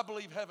 I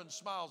believe heaven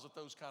smiles at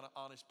those kind of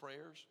honest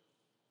prayers.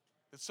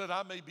 It said,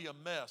 I may be a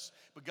mess,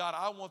 but God,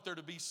 I want there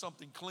to be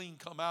something clean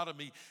come out of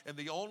me. And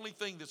the only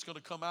thing that's going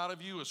to come out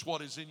of you is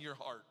what is in your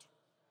heart.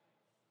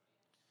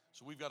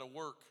 So we've got to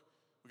work.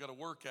 We've got to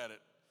work at it.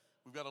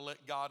 We've got to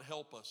let God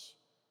help us.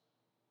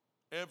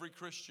 Every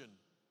Christian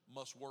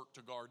must work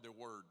to guard their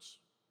words.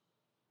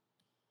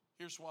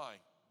 Here's why.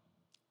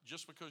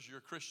 Just because you're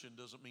a Christian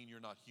doesn't mean you're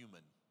not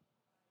human.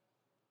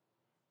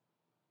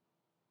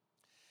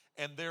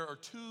 And there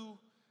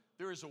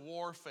is a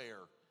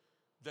warfare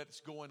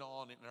that's going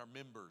on in our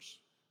members.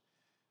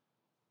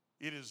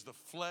 It is the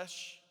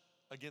flesh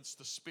against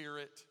the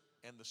spirit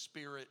and the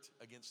spirit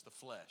against the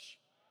flesh.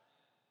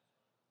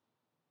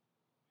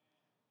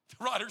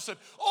 The writer said,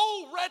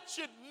 "Oh,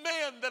 wretched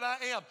man that I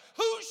am,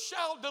 who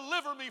shall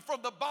deliver me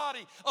from the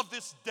body of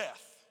this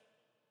death?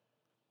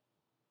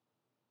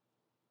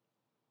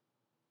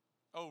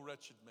 Oh,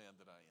 wretched man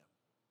that I am."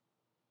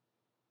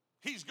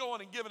 He's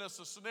going and giving us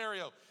a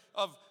scenario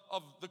of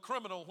the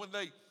criminal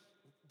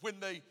when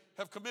they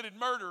have committed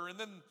murder, and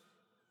then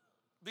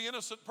the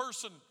innocent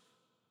person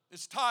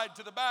is tied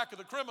to the back of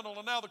the criminal,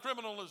 and now the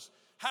criminal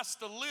has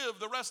to live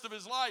the rest of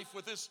his life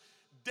with this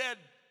dead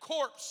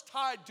corpse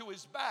tied to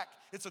his back.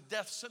 It's a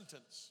death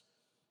sentence.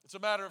 It's a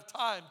matter of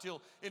time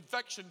till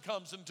infection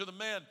comes into the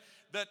man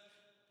that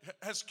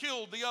has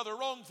killed the other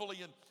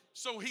wrongfully. And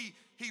so he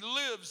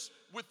lives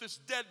with this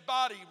dead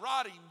body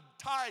rotting,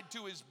 tied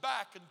to his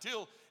back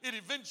until it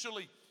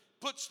eventually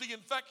puts the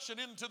infection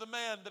into the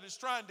man that is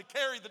trying to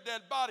carry the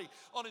dead body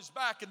on his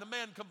back, and the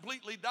man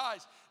completely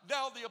dies.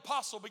 Now the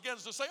apostle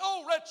begins to say,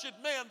 "Oh, wretched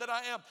man that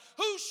I am,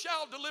 who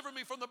shall deliver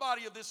me from the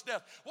body of this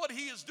death?" What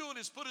he is doing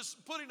is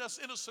putting us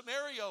in a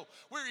scenario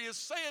where he is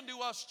saying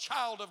to us,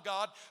 child of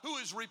God, who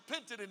has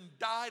repented and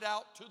died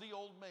out to the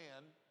old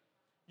man.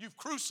 You've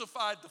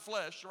crucified the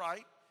flesh,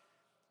 right?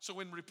 So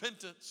in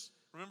repentance,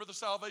 remember the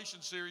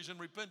salvation series, in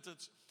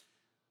repentance,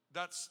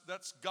 that's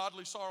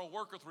godly sorrow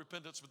worketh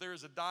repentance, but there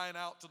is a dying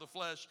out to the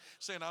flesh,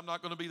 saying, I'm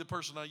not going to be the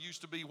person I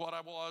used to be, what I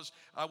was,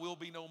 I will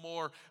be no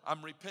more.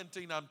 I'm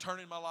repenting, I'm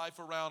turning my life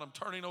around, I'm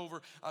turning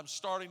over, I'm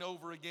starting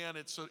over again.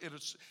 And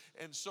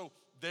so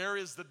there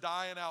is the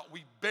dying out.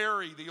 We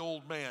bury the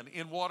old man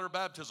in water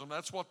baptism.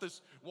 That's what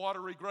this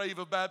watery grave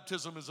of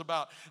baptism is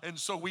about. And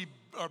so we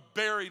are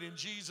buried in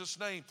Jesus'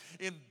 name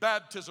in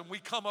baptism. We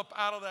come up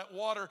out of that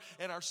water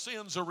and our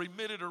sins are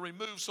remitted or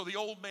removed. So the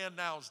old man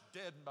now is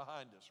dead and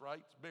behind us, right?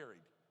 It's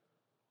buried.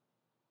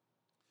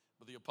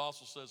 But the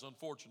apostle says,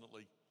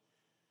 unfortunately,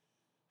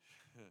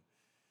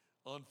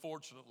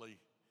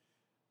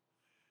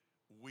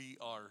 we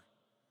are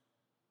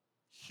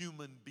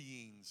human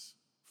beings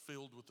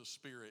filled with the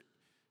Spirit.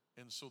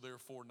 And so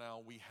therefore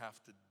now we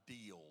have to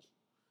deal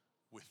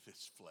with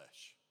this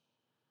flesh.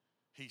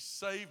 He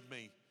saved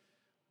me,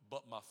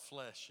 but my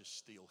flesh is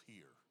still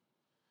here.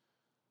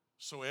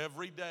 So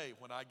every day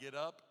when I get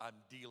up, I'm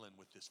dealing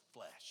with this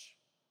flesh.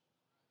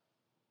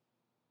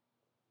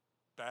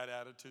 Bad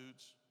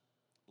attitudes,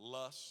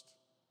 lust,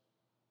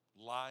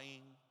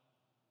 lying,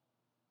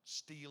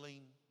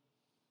 stealing,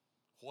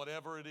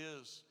 whatever it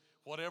is,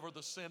 whatever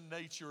the sin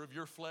nature of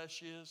your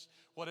flesh is,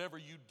 whatever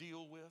you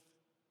deal with,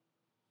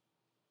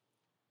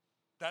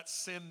 that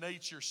sin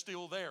nature's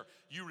still there.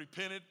 You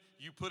repented,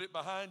 you put it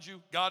behind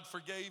you, God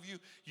forgave you,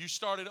 you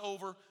started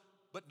over.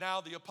 But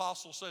now the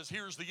apostle says,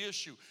 here's the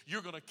issue.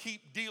 You're going to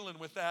keep dealing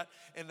with that.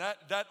 And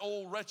that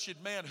old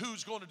wretched man,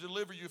 who's going to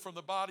deliver you from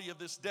the body of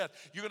this death?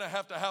 You're going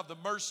to have the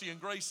mercy and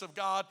grace of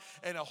God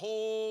and a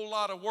whole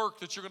lot of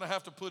work that you're going to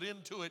have to put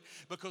into it,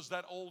 because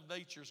that old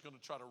nature is going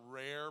to try to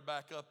rear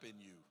back up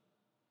in you.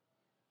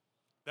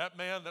 That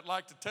man that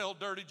liked to tell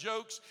dirty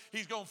jokes,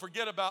 he's going to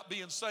forget about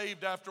being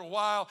saved after a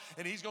while,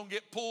 and he's going to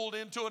get pulled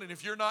into it. And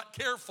if you're not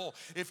careful,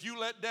 if you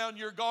let down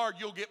your guard,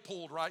 you'll get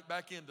pulled right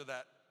back into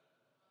that.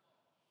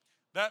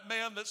 That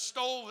man that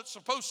stole, that's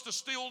supposed to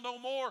steal no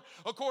more,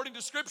 according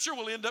to Scripture,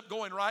 will end up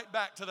going right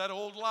back to that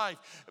old life,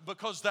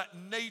 because that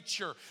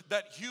nature,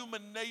 that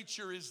human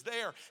nature is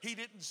there. He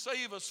didn't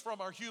save us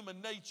from our human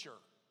nature.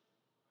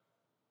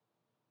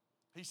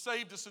 He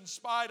saved us in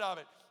spite of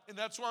it. And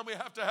that's why we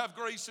have to have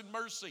grace and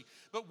mercy.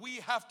 But we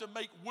have to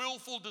make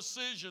willful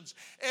decisions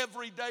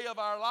every day of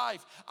our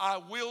life. I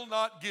will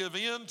not give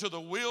in to the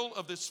will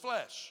of this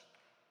flesh.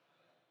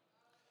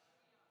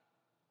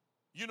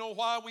 You know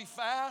why we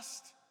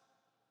fast?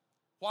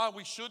 Why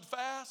we should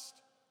fast?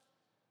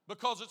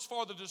 Because it's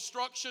for the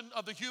destruction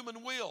of the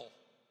human will.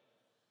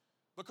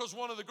 Because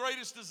one of the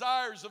greatest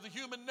desires of the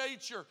human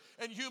nature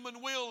and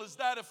human will is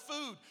that of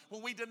food.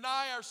 When we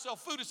deny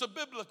ourselves food, it's a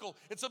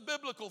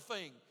biblical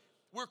thing.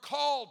 We're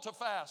called to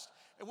fast.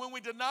 And when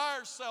we deny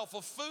ourselves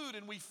of food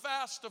and we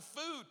fast of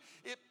food,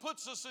 it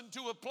puts us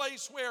into a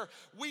place where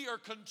we are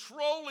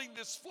controlling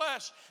this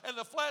flesh, and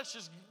the flesh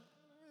is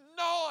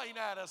gnawing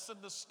at us,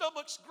 and the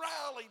stomach's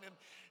growling, and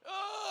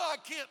I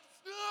can't.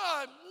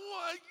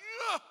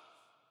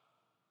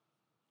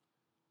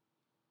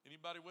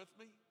 Anybody with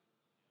me?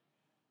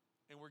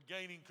 And we're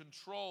gaining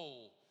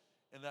control,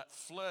 and that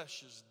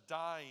flesh is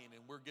dying,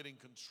 and we're getting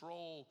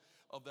control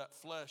of that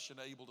flesh and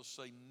able to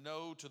say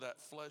no to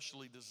that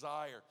fleshly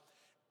desire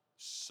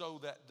so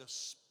that the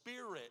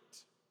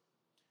spirit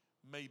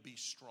may be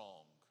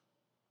strong.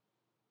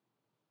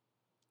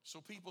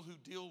 So people who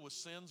deal with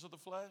sins of the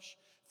flesh,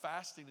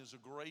 fasting is a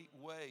great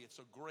way, it's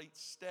a great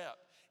step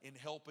in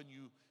helping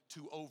you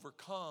to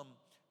overcome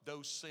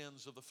those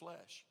sins of the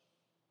flesh.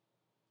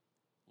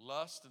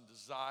 Lust and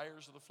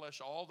desires of the flesh,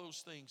 all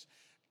those things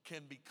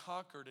can be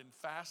conquered, and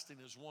fasting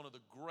is one of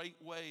the great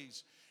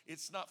ways.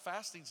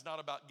 Fasting's not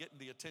about getting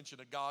the attention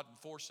of God and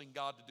forcing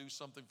God to do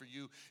something for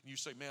you, and you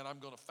say, man, I'm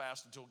going to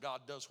fast until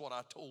God does what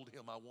I told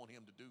him I want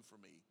him to do for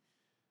me.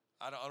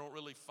 I don't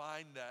really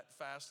find that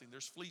fasting.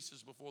 There's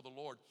fleeces before the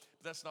Lord,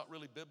 but that's not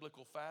really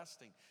biblical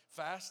fasting.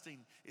 Fasting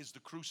is the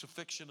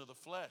crucifixion of the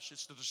flesh.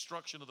 It's the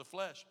destruction of the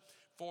flesh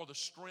for the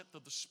strength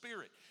of the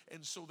spirit.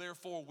 And so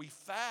therefore we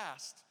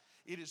fast.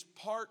 It is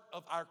part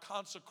of our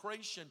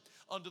consecration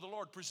unto the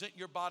Lord. Present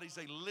your bodies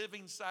a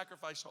living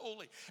sacrifice,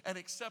 holy and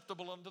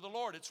acceptable unto the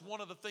Lord. It's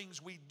one of the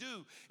things we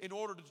do in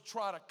order to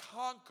try to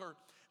conquer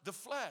the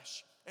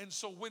flesh. And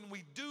so when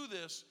we do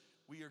this,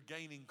 we are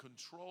gaining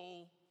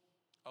control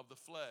of the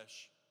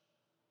flesh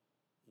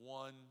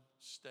one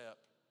step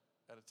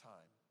at a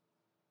time.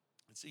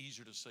 It's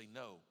easier to say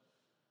no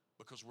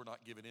because we're not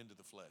giving in to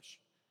the flesh.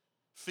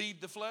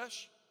 Feed the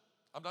flesh.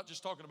 I'm not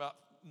just talking about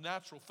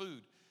natural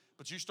food,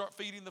 but you start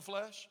feeding the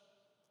flesh.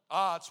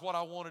 It's what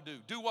I want to do.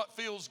 Do what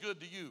feels good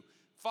to you.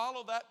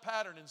 Follow that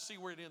pattern and see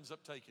where it ends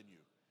up taking you.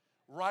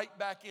 Right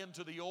back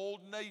into the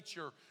old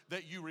nature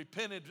that you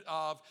repented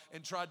of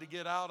and tried to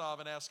get out of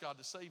and ask God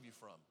to save you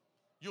from.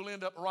 You'll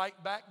end up right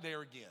back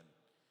there again.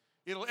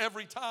 It'll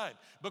every time,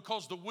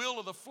 because the will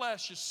of the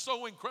flesh is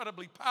so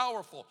incredibly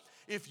powerful.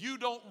 If you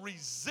don't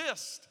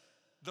resist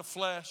the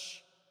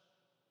flesh,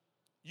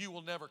 you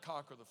will never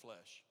conquer the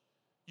flesh.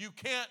 You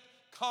can't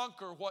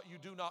conquer what you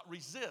do not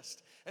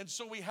resist. And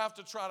so we have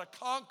to try to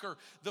conquer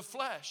the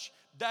flesh.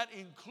 That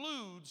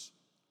includes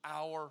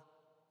our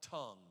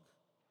tongue.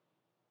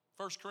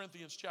 1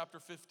 Corinthians chapter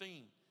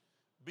 15,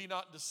 be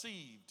not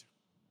deceived.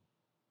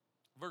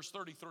 Verse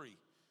 33.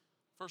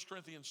 1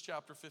 Corinthians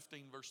chapter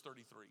 15, verse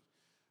 33.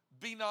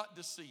 Be not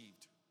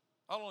deceived.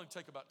 I'll only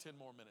take about 10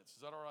 more minutes.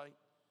 Is that all right?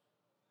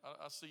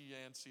 I see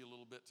Yancy a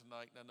little bit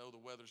tonight, and I know the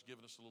weather's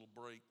giving us a little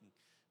break, and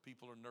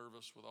people are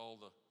nervous with all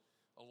the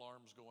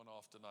alarms going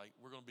off tonight.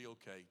 We're going to be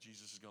okay.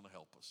 Jesus is going to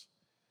help us.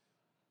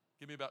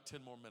 Give me about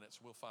 10 more minutes.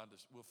 We'll find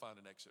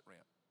an exit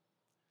ramp.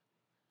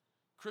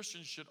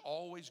 Christians should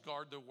always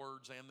guard their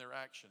words and their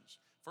actions.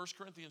 1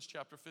 Corinthians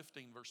chapter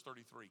 15, verse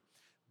 33.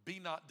 Be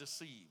not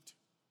deceived.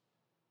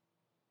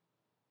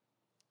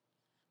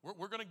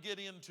 We're going to get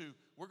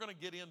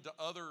into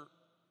other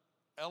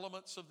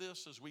elements of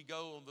this as we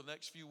go on the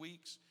next few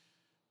weeks.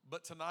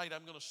 But tonight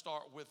I'm going to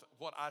start with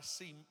what I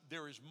see.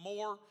 There is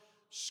more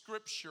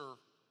scripture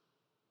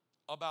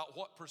about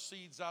what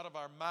proceeds out of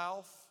our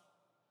mouth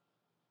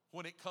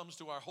when it comes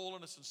to our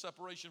holiness and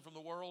separation from the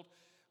world.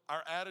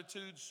 Our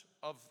attitudes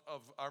of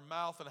our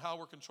mouth and how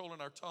we're controlling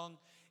our tongue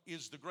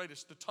is the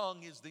greatest. The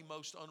tongue is the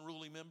most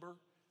unruly member.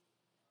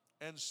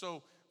 And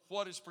so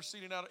what is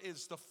proceeding out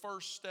is the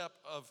first step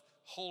of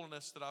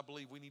holiness that I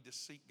believe we need to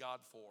seek God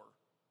for.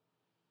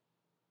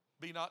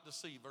 Be not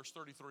deceived, verse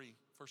 33,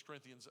 1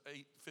 Corinthians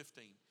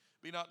 8:15.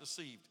 Be not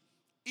deceived.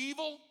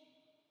 Evil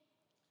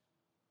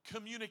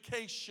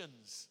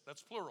communications,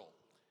 that's plural.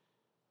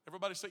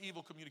 Everybody say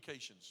evil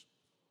communications.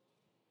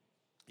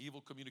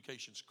 Evil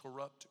communications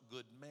corrupt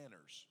good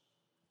manners.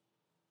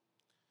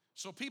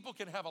 So people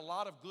can have a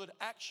lot of good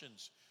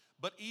actions,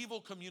 but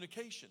evil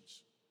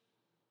communications.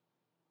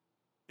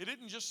 It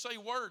didn't just say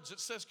words, it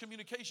says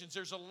communications.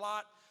 There's a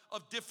lot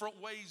of different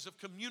ways of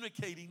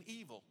communicating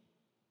evil.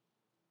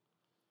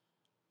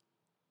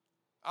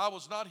 I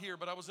was not here,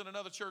 but I was in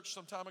another church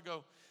some time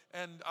ago,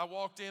 and I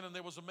walked in, and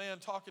there was a man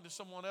talking to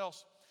someone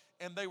else,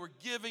 and they were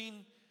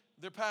giving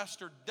their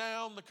pastor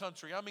down the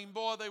country. I mean,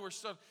 boy, they were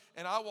so,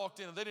 and I walked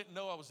in, and they didn't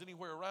know I was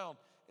anywhere around,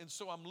 and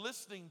so I'm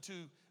listening to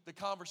the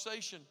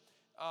conversation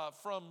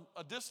from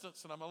a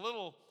distance, and I'm a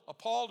little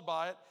appalled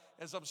by it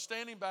as I'm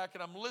standing back,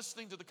 and I'm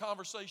listening to the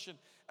conversation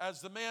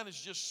as the man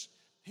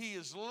he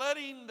is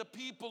letting the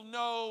people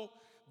know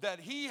that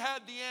he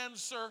had the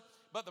answer,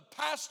 but the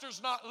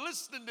pastor's not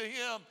listening to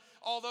him,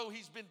 although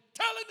he's been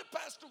telling the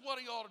pastor what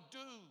he ought to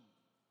do.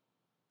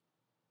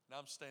 And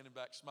I'm standing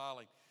back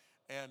smiling.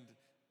 And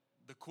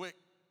the quick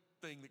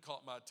thing that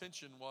caught my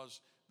attention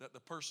was that the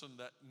person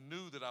that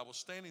knew that I was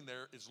standing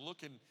there is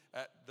looking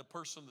at the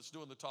person that's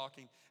doing the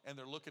talking, and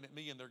they're looking at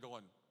me and they're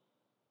going,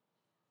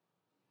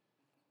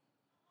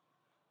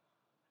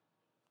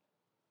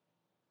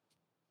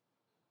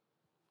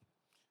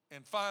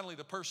 and finally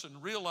the person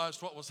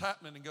realized what was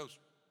happening and goes,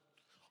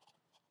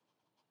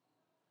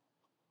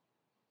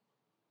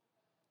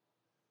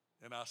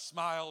 and I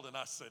smiled and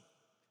I said,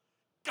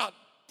 God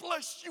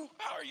bless you.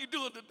 How are you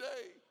doing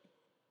today?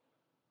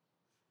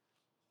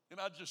 And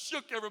I just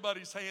shook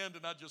everybody's hand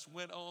and I just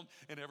went on.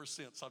 And ever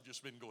since, I've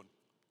just been going,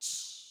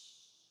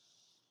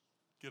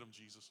 get them,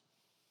 Jesus.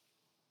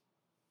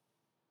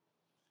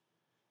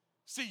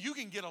 See, you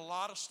can get a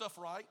lot of stuff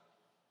right.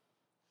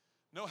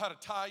 Know how to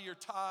tie your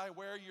tie,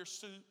 wear your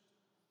suit.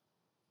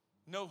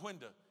 Know when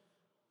to,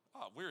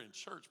 we're in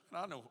church.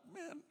 Man, I know,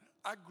 man,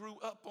 I grew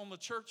up on the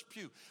church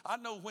pew. I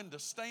know when to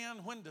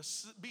stand, when to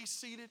be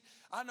seated.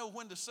 I know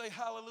when to say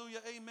hallelujah,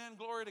 amen,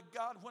 glory to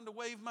God, when to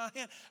wave my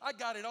hand. I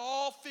got it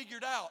all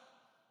figured out.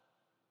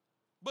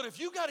 But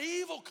if you got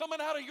evil coming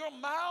out of your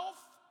mouth,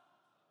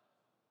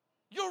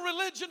 your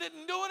religion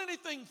isn't doing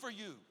anything for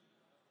you.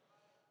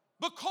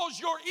 Because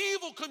your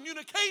evil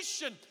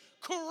communication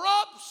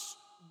corrupts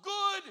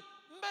good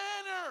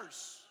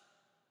manners.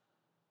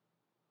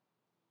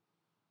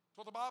 That's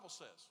what the Bible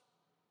says.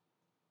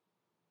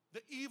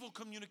 The evil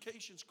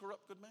communications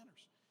corrupt good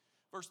manners.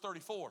 Verse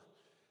 34,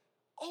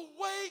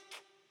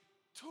 awake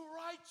to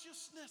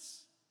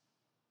righteousness.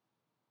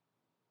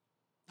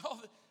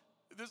 Oh,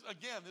 this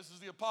is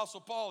the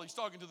Apostle Paul. He's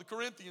talking to the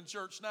Corinthian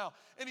church now.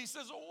 And he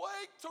says,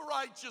 awake to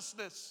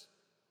righteousness.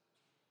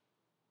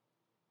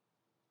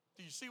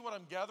 Do you see what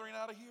I'm gathering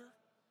out of here?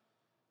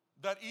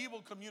 That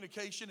evil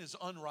communication is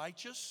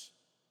unrighteous.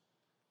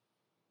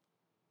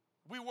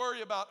 We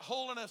worry about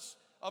holiness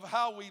of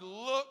how we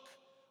look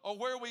or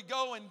where we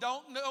go and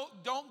don't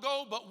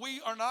go, but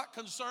we are not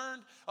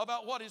concerned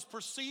about what is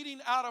proceeding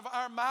out of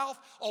our mouth.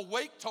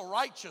 Awake to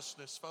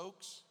righteousness,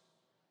 folks.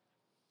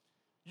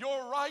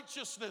 Your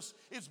righteousness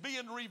is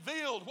being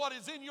revealed. What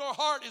is in your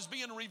heart is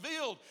being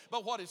revealed,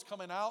 but what is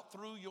coming out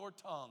through your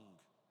tongue.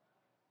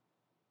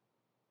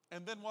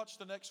 And then watch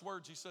the next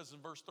words he says in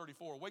verse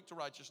 34. Awake to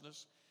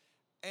righteousness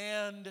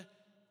and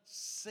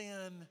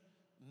sin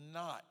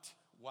not.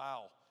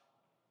 Wow.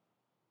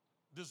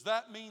 Does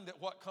that mean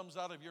that what comes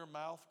out of your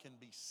mouth can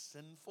be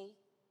sinful?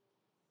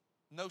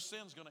 No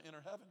sin's going to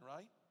enter heaven,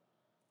 right?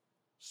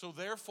 So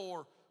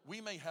therefore,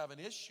 we may have an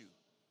issue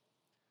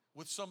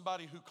with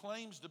somebody who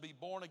claims to be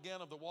born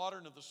again of the water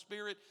and of the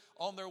Spirit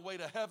on their way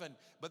to heaven,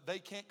 but they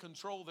can't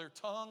control their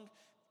tongue.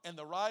 And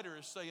the writer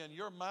is saying,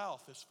 your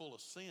mouth is full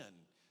of sin.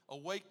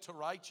 Awake to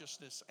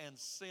righteousness and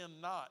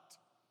sin not.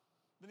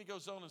 Then he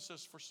goes on and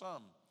says, for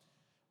some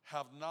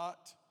have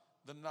not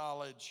the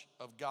knowledge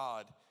of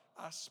God.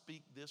 I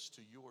speak this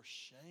to your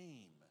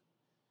shame.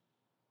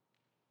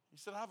 He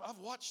said, I've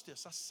watched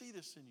this. I see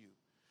this in you.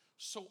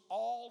 So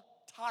all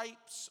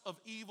types of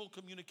evil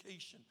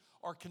communication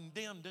are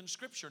condemned in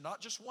Scripture,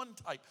 not just one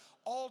type.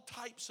 All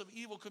types of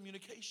evil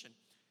communication.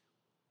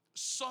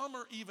 Some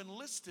are even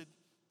listed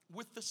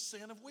with the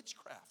sin of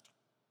witchcraft.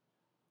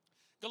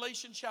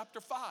 Galatians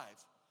chapter 5,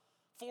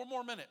 4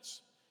 more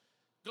minutes.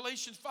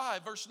 Galatians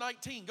 5, verse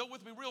 19. Go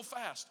with me real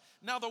fast.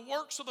 Now the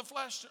works of the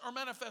flesh are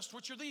manifest,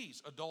 which are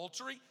these.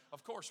 Adultery,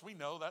 of course we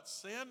know that's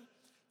sin.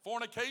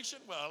 Fornication,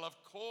 well,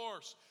 of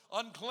course.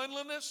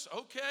 Uncleanliness,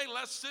 okay.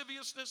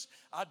 Lasciviousness,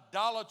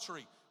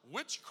 idolatry,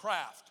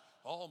 witchcraft.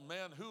 Oh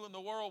man, who in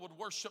the world would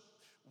worship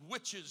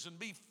witches and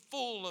be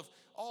full of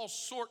all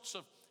sorts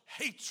of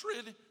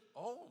hatred?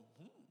 Oh,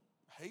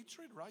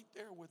 hatred right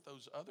there with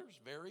those others.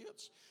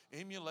 Variance,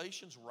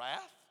 emulations, wrath,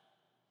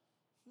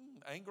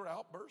 anger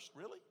outburst,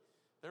 really?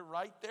 They're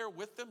right there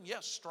with them.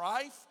 Yes,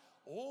 strife.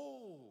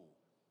 Oh,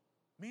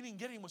 meaning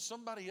getting with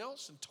somebody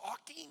else and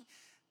talking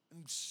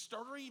and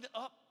stirring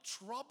up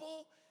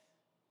trouble.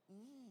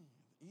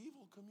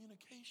 Evil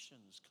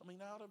communications coming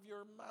out of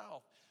your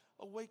mouth.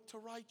 Awake to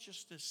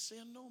righteousness,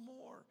 sin no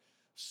more.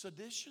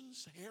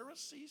 Seditions,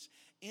 heresies,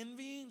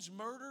 envyings,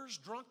 murders,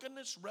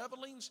 drunkenness,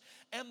 revelings,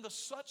 and the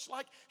such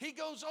like. He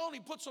goes on, he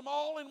puts them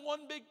all in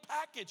one big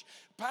package.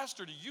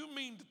 Pastor, do you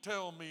mean to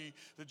tell me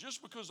that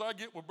just because I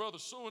get with brother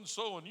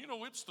so-and-so, and you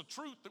know it's the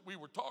truth that we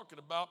were talking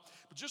about,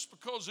 but just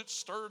because it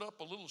stirred up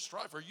a little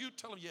strife, are you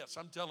telling me? Yes,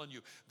 I'm telling you,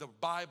 the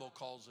Bible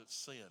calls it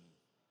sin.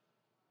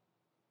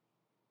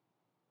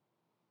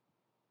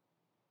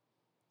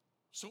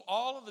 So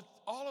all of the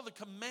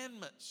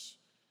commandments,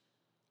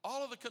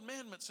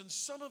 and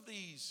some of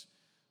these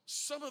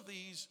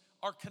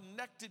are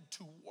connected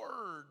to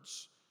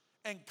words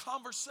and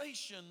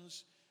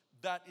conversations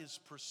that is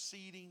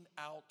proceeding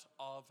out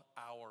of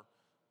our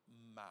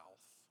mouth.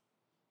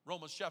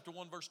 Romans chapter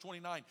 1, verse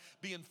 29,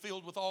 being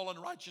filled with all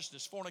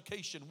unrighteousness,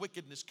 fornication,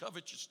 wickedness,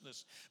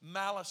 covetousness,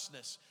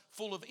 maliceness,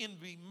 full of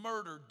envy,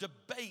 murder,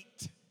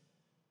 debate,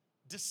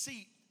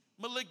 deceit,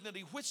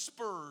 malignity,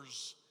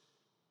 whispers.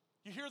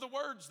 You hear the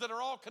words that are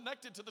all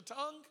connected to the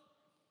tongue?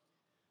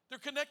 They're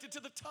connected to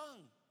the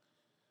tongue.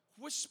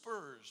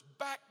 Whisperers,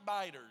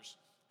 backbiters,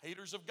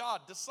 haters of God,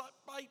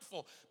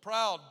 deceitful,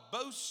 proud,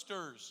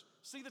 boasters,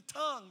 See, the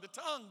tongue.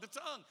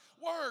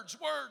 Words,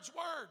 words,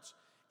 words.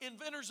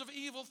 Inventors of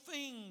evil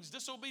things,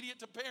 disobedient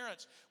to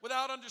parents,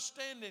 without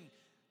understanding,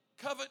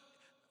 covenant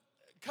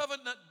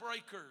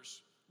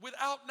breakers,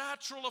 without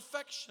natural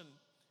affection,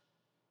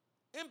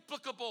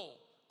 implacable,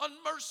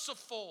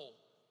 unmerciful,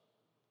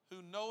 who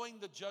knowing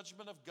the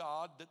judgment of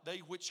God, that they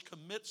which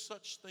commit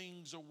such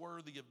things are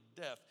worthy of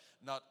death,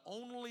 not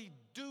only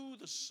do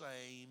the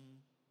same,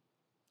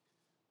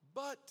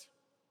 but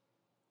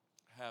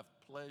have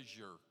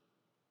pleasure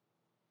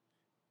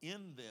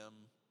in them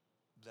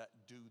that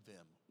do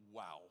them.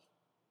 Wow.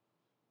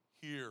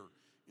 Here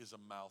is a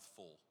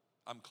mouthful.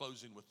 I'm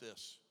closing with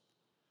this.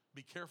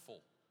 Be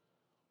careful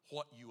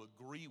what you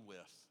agree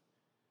with.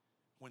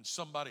 When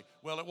somebody,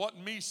 well, it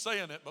wasn't me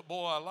saying it, but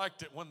boy, I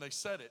liked it when they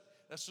said it.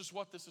 That's just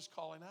what this is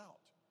calling out.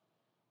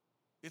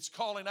 It's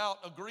calling out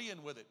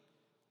agreeing with it.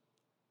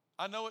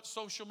 I know it's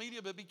social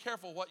media, but be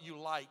careful what you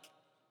like.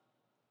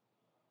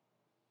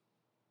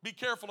 Be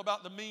careful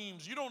about the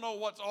memes. You don't know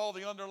what all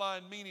the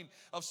underlying meaning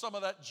of some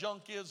of that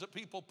junk is that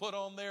people put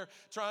on there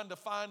trying to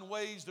find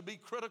ways to be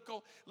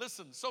critical.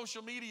 Listen,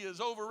 social media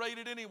is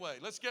overrated anyway.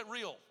 Let's get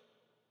real.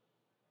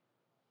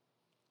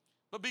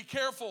 But be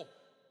careful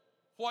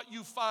what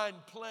you find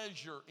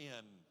pleasure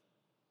in.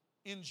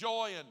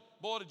 Enjoying.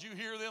 Boy, did you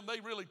hear them? They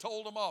really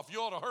told them off.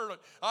 You ought to heard it.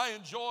 I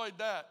enjoyed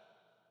that.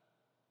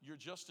 You're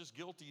just as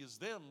guilty as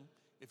them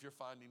if you're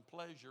finding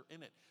pleasure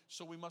in it.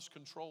 So we must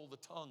control the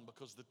tongue,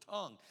 because the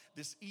tongue,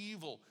 this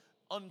evil,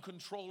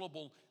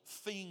 uncontrollable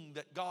thing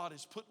that God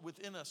has put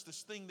within us,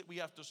 this thing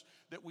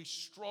that we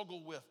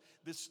struggle with,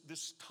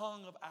 this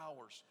tongue of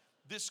ours,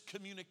 this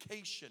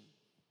communication,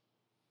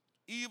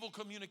 evil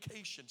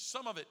communication.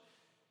 Some of it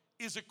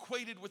is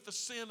equated with the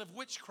sin of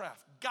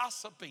witchcraft,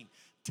 gossiping,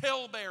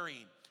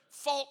 tale-bearing,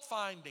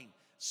 fault-finding,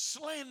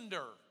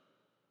 slander.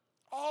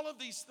 All of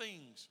these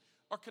things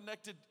are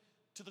connected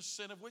to the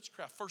sin of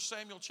witchcraft. 1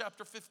 Samuel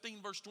chapter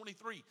 15, verse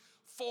 23.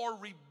 For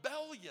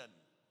rebellion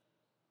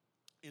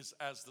is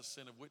as the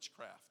sin of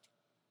witchcraft,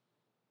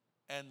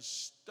 and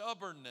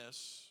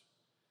stubbornness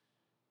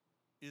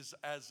is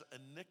as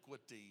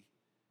iniquity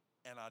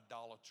and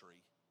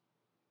idolatry.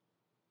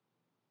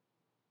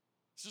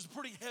 This is a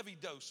pretty heavy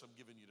dose I'm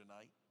giving you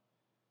tonight.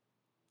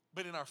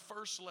 But in our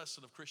first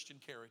lesson of Christian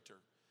character,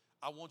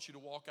 I want you to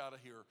walk out of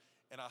here,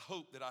 and I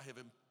hope that I have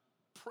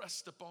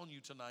impressed upon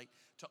you tonight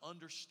to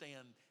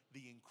understand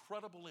the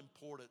incredible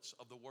importance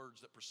of the words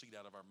that proceed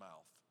out of our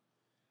mouth.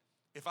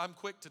 If I'm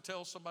quick to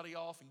tell somebody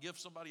off and give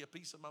somebody a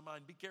piece of my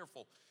mind, be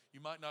careful.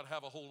 You might not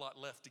have a whole lot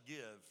left to give.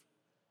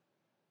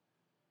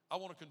 I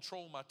want to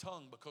control my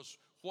tongue, because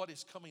what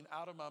is coming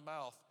out of my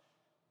mouth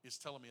is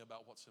telling me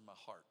about what's in my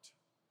heart.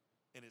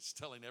 And it's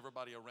telling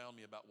everybody around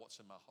me about what's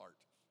in my heart.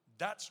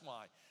 That's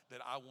why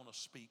that I want to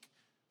speak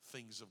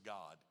things of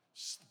God,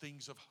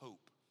 things of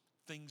hope,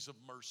 things of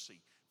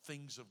mercy,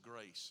 things of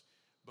grace.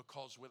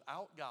 Because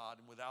without God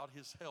and without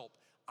His help,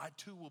 I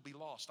too will be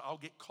lost. I'll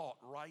get caught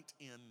right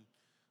in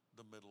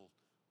the middle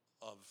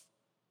of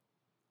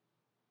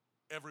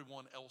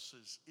everyone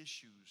else's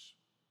issues,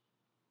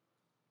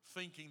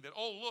 thinking that,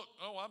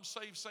 I'm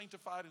saved,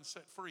 sanctified, and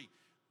set free.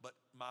 But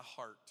my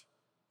heart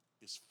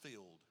is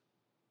filled.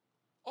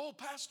 Oh,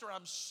 Pastor,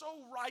 I'm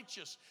so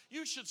righteous.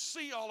 You should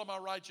see all of my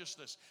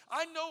righteousness.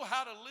 I know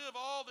how to live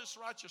all this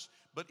righteous.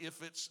 But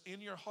if it's in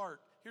your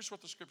heart, here's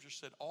what the scripture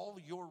said. All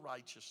your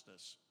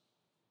righteousness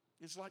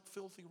is like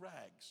filthy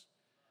rags.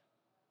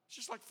 It's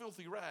just like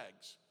filthy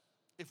rags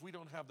if we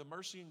don't have the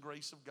mercy and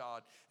grace of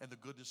God and the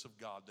goodness of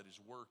God that is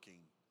working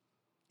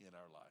in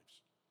our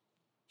lives.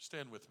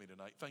 Stand with me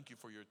tonight. Thank you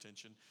for your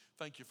attention.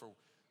 Thank you for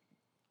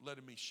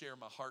letting me share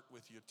my heart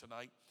with you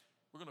tonight.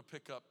 We're going to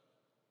pick up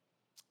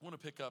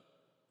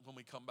when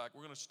we come back.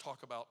 We're going to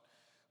talk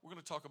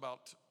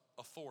about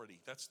authority.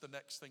 That's the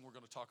next thing we're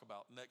going to talk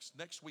about.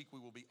 Next week we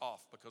will be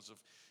off because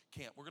of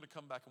camp. We're going to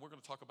come back and we're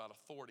going to talk about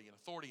authority, and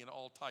authority in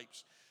all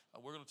types.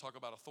 We're going to talk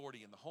about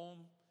authority in the home,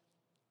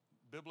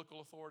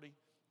 biblical authority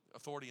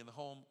in the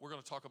home. We're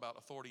going to talk about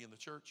authority in the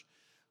church.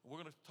 We're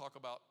going to talk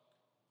about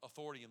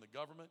authority in the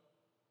government.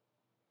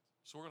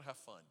 So we're going to have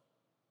fun.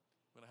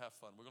 We're going to have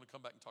fun. We're going to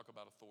come back and talk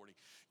about authority.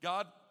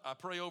 God, I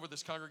pray over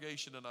this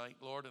congregation tonight,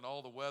 Lord, and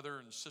all the weather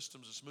and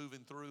systems that's moving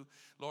through.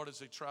 Lord, as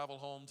they travel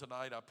home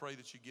tonight, I pray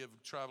that you give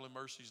traveling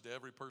mercies to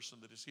every person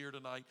that is here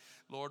tonight.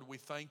 Lord, we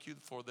thank you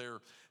for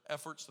their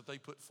efforts that they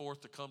put forth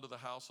to come to the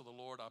house of the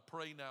Lord. I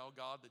pray now,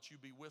 God, that you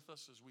be with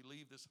us as we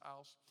leave this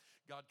house.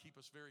 God, keep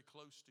us very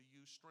close to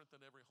you.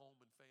 Strengthen every home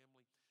and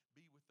family.